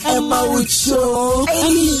condoms. Emma would show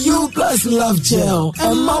any U plus love gel.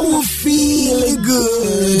 Emma will feel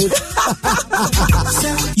good.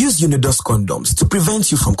 Use Unidos condoms to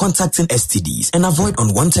prevent you from contacting STDs and avoid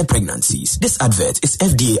unwanted pregnancies. This advert is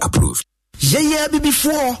FDA approved. Yeah,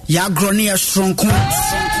 before ya grony a strong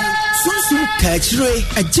Sunsun Kachre,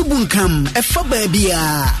 a Jibun Kam, a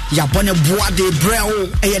Fababia, Yabone Boade Breo,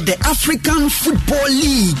 the African Football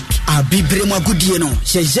League. A Bibrema Gudiano,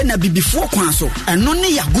 Shejena before Quanso, and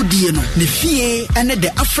Noni Yagudiano, the FIE and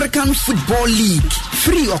the African Football League.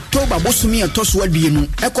 3 October Bosumia Tosu Albiano,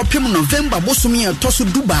 Ecopim November Bosumia Tosu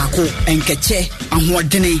Dubako, and Keche, and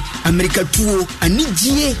Wadene, America 2, and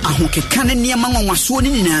Nijie, and Hoke Canania Mama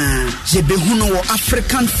Waswanina, Jebehuno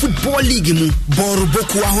African Football League,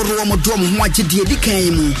 Boruboku Ahoro Modrom Wajidi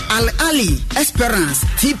Dikaimu, Al Ali, Esperance,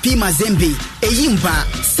 TP Mazembe, Eyimba,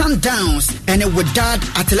 Sundowns, and a Wadad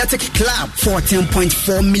Athletic Club for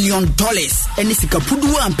 $10.4 million. And Nisika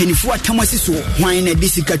Pudu and Penifua Tamasiso, wine a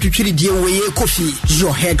Bisika Tuchiri Diewe Kofi,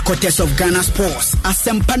 your headquarters of Ghana Sports,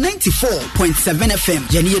 Asempa 94.7 FM,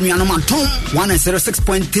 Jenny Yanomantom,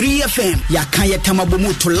 106.3 FM, Yakaya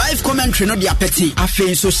Tamabumu to live commentary no diapeti,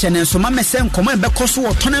 Afen so Shannon, so Mamesem, Command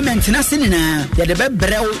Bekoso tournament in Asinina, Yadebe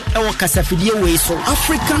Brel, or Casafidia way, so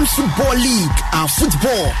African Football League, our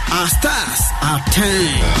football, our stars, our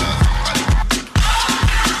time.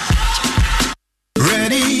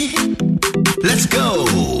 Ready? Let's go.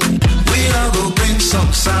 We all go bring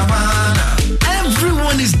some savannah.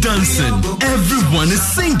 Everyone is dancing, everyone is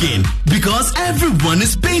singing, because everyone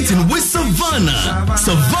is painting with Savannah.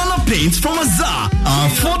 Savannah paints from Azar are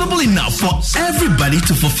affordable enough for everybody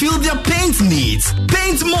to fulfill their paint needs.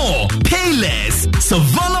 Paint more, pay less.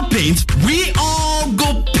 Savannah paint, we all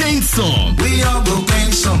go paint some. We all go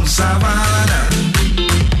paint some Savannah.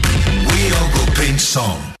 We all go paint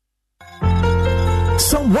some.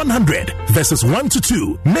 Psalm 100 verses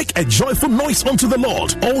 1-2. Make a joyful noise unto the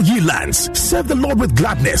Lord, all ye lands. Serve the Lord with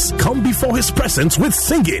gladness. Come before his presence with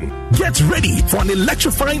singing. Get ready for an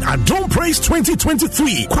electrifying Adon Praise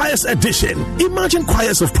 2023 Choirs Edition. Imagine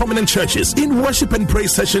choirs of prominent churches in worship and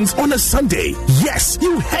praise sessions on a Sunday. Yes,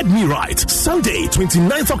 you heard me right. Sunday,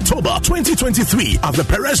 29th October 2023 at the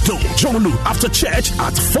Perez Dome, Jomolu, after church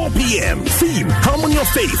at 4 p.m. Theme, Harmony of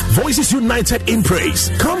Faith, Voices United in Praise.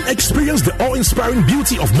 Come experience the awe-inspiring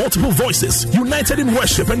beauty of multiple voices voices united in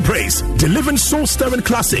worship and praise, delivering soul-stirring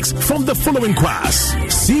classics from the following choirs: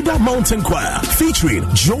 Cedar Mountain Choir featuring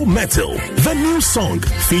Joe Metal, The New Song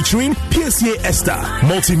featuring PSA Esther,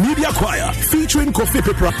 Multimedia Choir featuring Kofi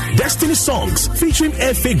Pepra, Destiny Songs featuring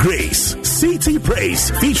F.A. Grace, CT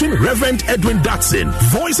Praise featuring Reverend Edwin Datson,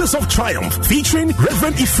 Voices of Triumph featuring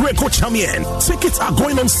Reverend Ifreko Chamien. Tickets are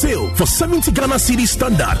going on sale for 70 Ghana Cedi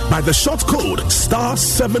standard by the short code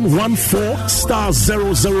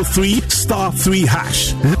 *714*003*3#.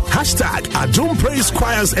 Hashtag Adom Praise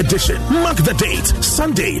Choirs Edition. Mark the date,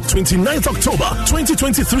 Sunday, 29th October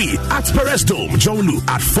 2023 at Perez Dome, Jolu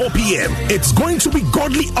at 4 p.m. It's going to be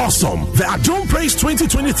godly awesome. The Adom Praise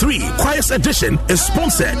 2023 Choirs Edition is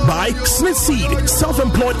sponsored by Smith Seed,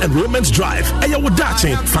 Self-Employed Enrollment Drive,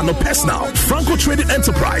 Ayawadachi, Fano Personal, Franco Trading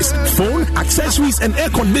Enterprise, Phone, Accessories and Air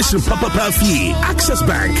Conditioning, Papa Fee, Access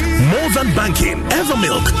Bank, More Than Banking,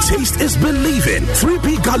 Evermilk, Taste is Believing,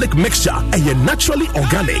 3P Garlic Mixture, and your naturally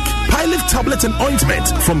organic, Pilot Tablet and Ointment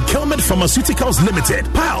from Kelmed Pharmaceuticals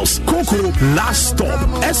Limited, Piles, Coco, Last Stop,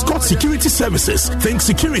 Escort Security Services, Think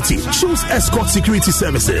Security, choose Escort Security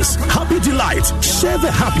Services, Happy Delight, share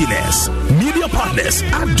the happiness. Media partners,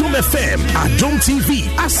 Adom FM, Adom TV,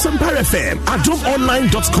 Asampar FM,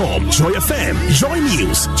 AdomOnline.com, Joy FM, Joy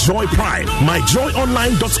News, Joy Prime,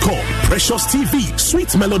 MyJoyOnline.com, Precious TV,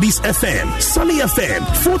 Sweet Melodies FM, Sunny FM,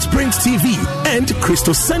 Footprint TV, and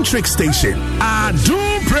Christocentric Station.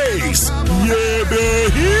 Adom Praise, yeah,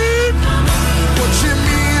 baby. What you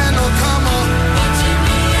mean, oh, come on.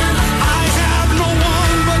 I have no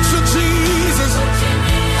one but you, Jesus.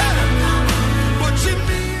 What you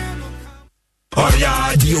mean, oh, yeah.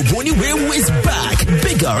 The Obroni Wawu is back,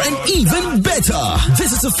 bigger and even better.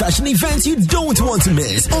 This is a fashion event you don't want to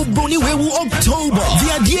miss. Obroni Wawu October,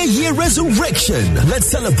 the Idea Year Resurrection. Let's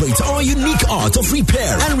celebrate our unique art of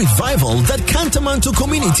repair and revival that Kantamanto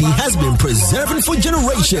community has been preserving for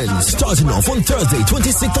generations. Starting off on Thursday,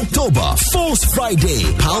 26th October, Falls Friday,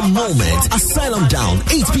 Palm Moment, Asylum Down,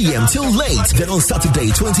 8 p.m. till late. Then on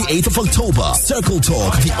Saturday, 28th of October, Circle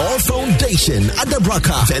Talk, the All Foundation,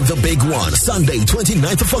 Adabraka. Then the big one, Sunday,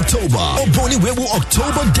 29th of October, Obroni Wawu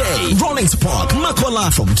October Day, Rawlings Park,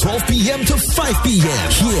 Makwala from 12 p.m. to 5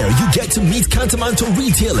 p.m. Here you get to meet Kantamanto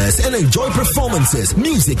retailers and enjoy performances,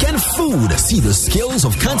 music and food. See the skills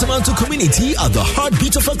of Kantamanto community at the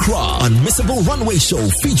heartbeat of Accra. Unmissable runway show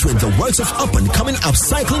featuring the works of up-and-coming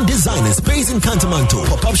upcycling designers based in Kantamanto.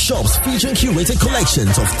 Pop-up shops featuring curated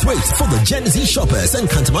collections of thrift for the Gen Z shoppers and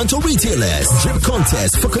Kantamanto retailers. Drip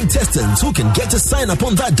contest for contestants who can get to sign up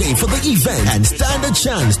on that day for the event and stand a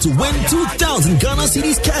chance to win 2,000 Ghana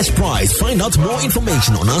Cedis cash prize. Find out more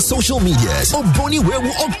information on our social medias. Obroni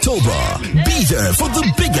Wawu October. Be there for the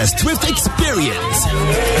biggest thrift experience.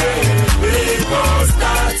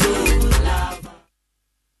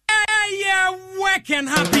 Yeah, work and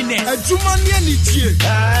happiness. A Jumani Nichi.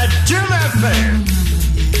 Jim FM.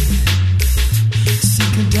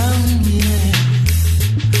 Sink down, yeah.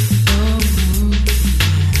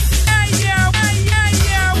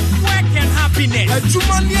 Work and happiness. A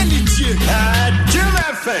Jumani Nichi. Jim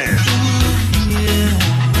FM.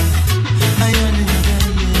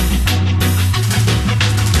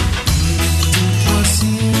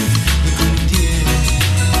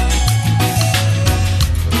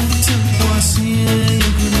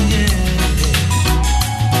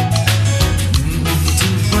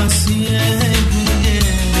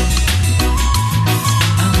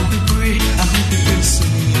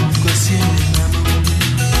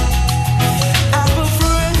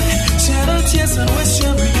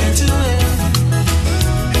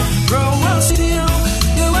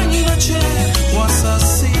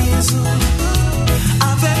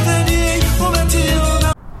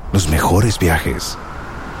 Los mejores viajes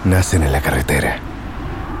nacen en la carretera,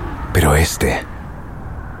 pero este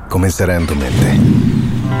comenzará en tu mente.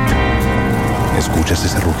 ¿Escuchas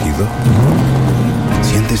ese rugido?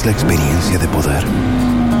 ¿Sientes la experiencia de poder?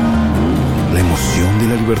 ¿La emoción de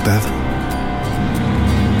la libertad?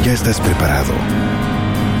 Ya estás preparado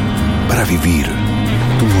para vivir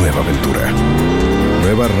tu nueva aventura.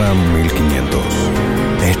 Nueva RAM 1500,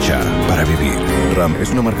 hecha para vivir. RAM es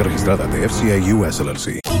una marca registrada de FCI US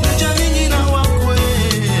LLC.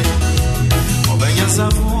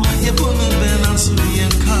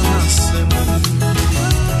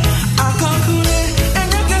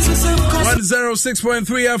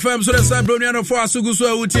 .3 FM. So that's Obroni for Asugu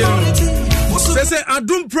so wuti. Say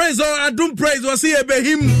Adom Praise or Adom Praise or see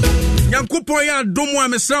Ebehim. Yankopon ya Adom wa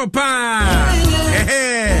mesra pa.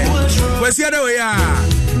 We see that we are.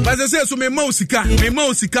 But I say so me mousika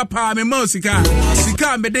pa me mousika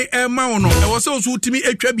sika me de ma wono e wo so so timi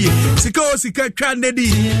atwa bi sika o sika twa nedi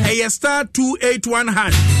e star 281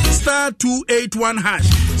 hash star 281 hash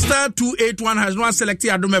star 281 hash no select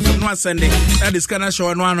Adom FM no send that is kana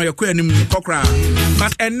show no ano yakọ anim kokra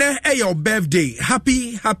but enne e your birthday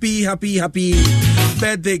happy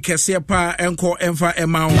birthday kesepa enko emfa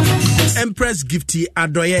emao Empress Gifty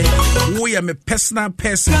Adoye wo ya me personal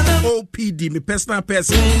person OPD me personal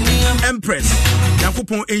person Empress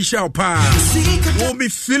yakupon ensha pa wo me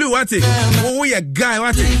feel what it wo ya guy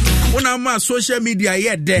what it una ma social media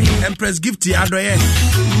ye de Empress Gifty Adoye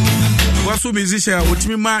wasu musician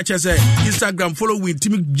wotimi ma chese Instagram following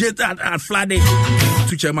timi jet at flooded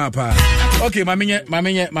to chema pa okay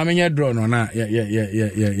mamenye draw no na yeah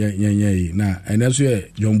na and that's where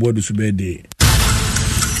John Bodu su birthday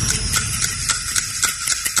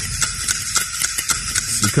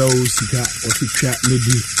sika otitwa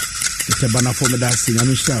lady tetebana for me that sing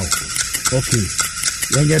am show okay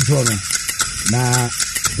yenye draw no na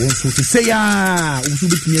won so to say ya won so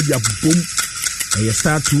bitimi bia bom e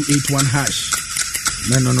star 281 hash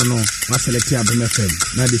no ma select Adom FM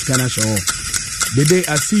na this kind of show the day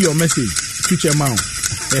I see your message future man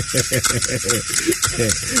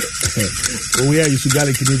we are you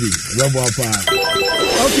sugali kididi robo apa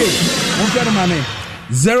okay mon frère mame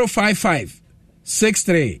 055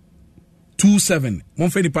 6327 mon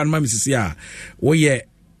frère department misisi a wo ye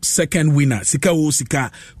second winner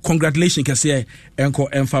sika congratulations kase enko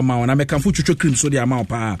emfa ma na mekanfo chucho cream so dia ma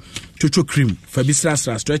pa chucho cream fabisra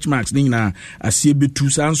stretch marks ni na asie betu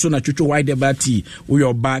sanso na chucho wide bati wo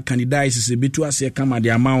your back candidate se betu asie kama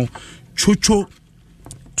dia ma chucho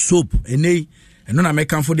soap enei eno na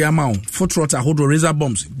mekanfo dia ma foot rot ahodo razor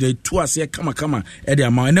bombs the two asie kama e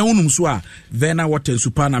dia ma ene unum so a vena water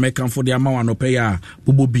super na mekanfo dia ma no pay ya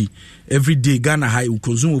bobobi every day Ghana high will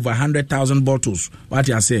consume over 100,000 bottles what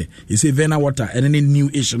you say you say vena water and any new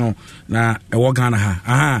issue no na e wo Ghana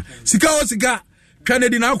ha sika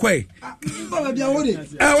Kennedy na kwai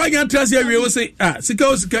wanya trust ya we say sika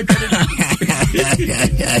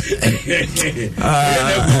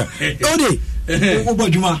Ode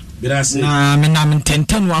obodwuma na menam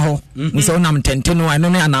tenten wa ho nso nam tenten wa no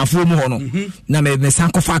na anafo mu ho no na me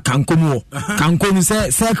sankofa kankomu kankomu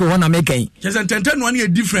se circle ho na mekan just tenten one is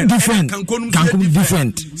different kankomu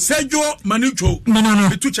different sejo manucho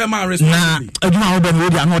betu chama na responsibility adwuma ho be no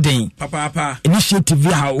dia no den papa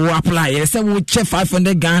initiative ha wo apply ye se wo che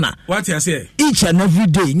 500 Ghana what you say each and every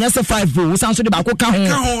day nya se 5 wo sanso de ba ko ka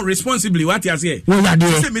ho responsibly what you say wo ya de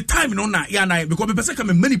say me time no na ya na because me person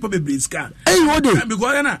come many people be scan wo de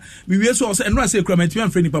because na me we so say no say crament me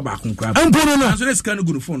friend nipa ba kon kra no so scan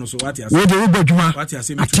go phone so what you say wo de wo badwuma what you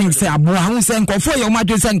say I think say abo ahun say nkofo ye o ma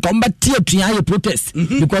de say nkom ba tie tuan ye protest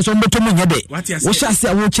because o mbeto mo nye de wo sha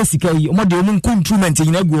say wo che sika yi o mo de o mun instrument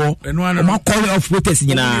nyina go o ma call of protest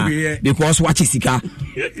nyina because what sika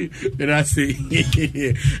I say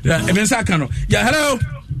even sakano yeah hello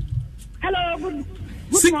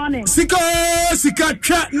good morning sika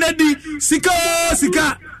cha nedi sika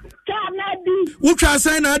cha nedi wo twa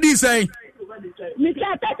sign na di say me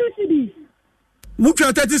cha 30 cedi wo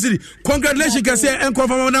twa 30 cedi congratulations ka say en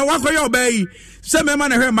confirm na wakoye obai say me ma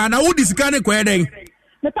na hwe ma na wo di sika ne kwa den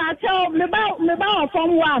me pa tell me ba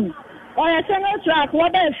from one o ye single track wo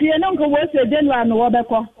ba fie no ko wo se January no wo be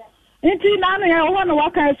ko nti na no ye ho no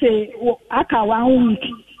waka say aka 1 week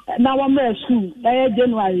na wo mra school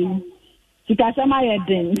January sikasama ye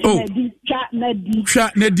den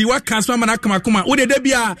na di wa kasma mana kama wo de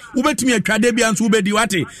bia wo betumi atwa de bia nso wo bedi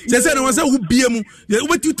wate se na wo se wo bie mu wo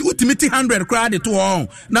betumi 100 kra de to ho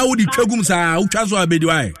na wo di twagum sa wo twa so abedi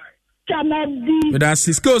wae chanadi da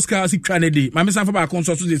skills ka si chanadi mame sanfa ba kon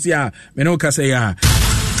so so desi a me no kasa ya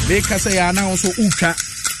na so utwa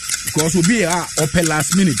because we be open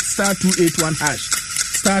last minute star 281 hash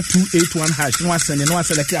no asende no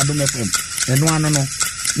select Adom FM and no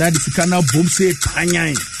na di scanner boom say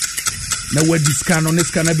panyan na we di scanner no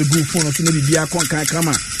scanner be go phone so na bi bia kon kan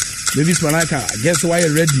kama baby spanaka guess why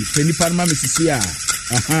you ready feni parma misisi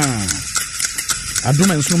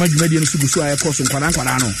Adom and so ma dwuma die no sugu so aye course nkwana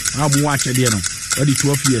no abu wa chede no we di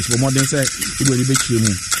 12 years for more than say we do be chire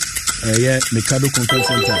mu Mikado Conference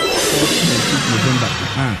Center 4th and 5th November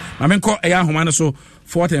mamenko homa no so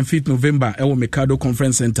 4th and 5th November ewo Mikado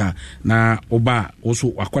Conference Center na oba also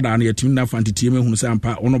akwada no yatim na fantitie me hunu se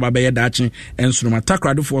ampa ono ba be yedaache ensoro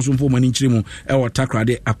takrade fo so mfo mani nchire mu ewo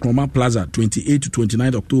takrade Akroma Plaza 28 to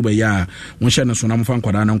 29 October ya wonhye no so na mfa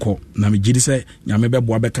nkwada no nko na megidi se nyame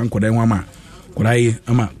beboa be kan kwada ho ama kwai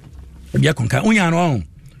ama bia konka unya no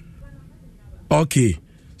okay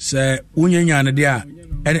se unya ne dia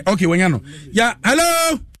okay wanya no ya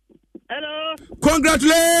hello Hello.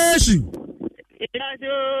 Congratulations.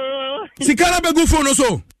 Sikara be good phone also.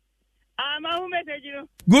 Who message you?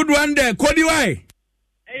 Good one there. Kodi why?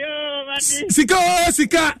 Ayo, Mati.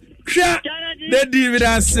 Sika. The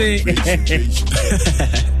dividend say.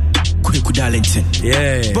 Quick Darlington.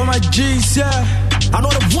 Yeah. But my G's, yeah. I know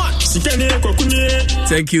the one.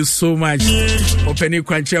 Thank you so much. Opening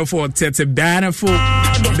Quanchel for Tete Bannerful.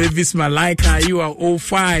 Mavis Malika, you are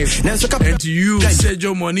 05. And to you,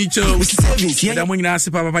 Sergio Monicho.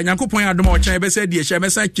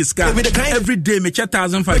 Every day, me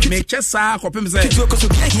 1,005. Me chesa, hopim say.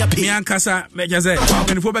 Me ankasa, me jaze.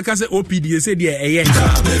 When you focus say OPD, say the aye.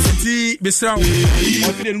 See, Bisra.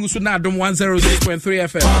 Every day, we should not do 106.3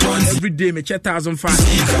 FM. Every day, me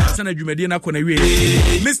 1,005. Sana Jumedina Konewe.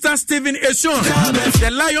 Mr. Stephen Eshon,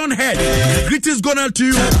 the lion head. Greetings going out to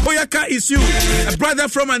you. Oyaka is you, a brother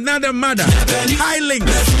from another mother. High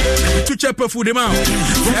links to check for the mouth.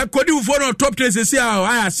 I could do for on top trace. See how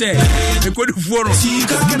I say. I could do for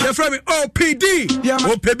the from OPD.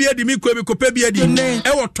 OPD, the Miko Pebia,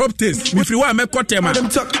 our top taste. If you want, make Kotema,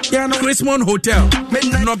 Chrismon Hotel,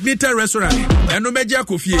 Nognita Restaurant, and no Media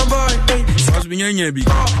Coffee.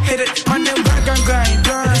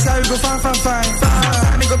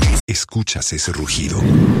 Escuchas ese rugido.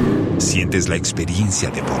 Sientes la experiencia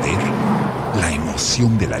de poder, la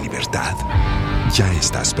emoción de la libertad. Ya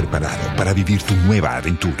estás preparado para vivir tu nueva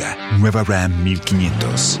aventura. Nueva Ram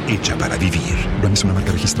 1500, hecha para vivir. Ram es una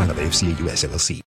marca registrada de FCA US LLC.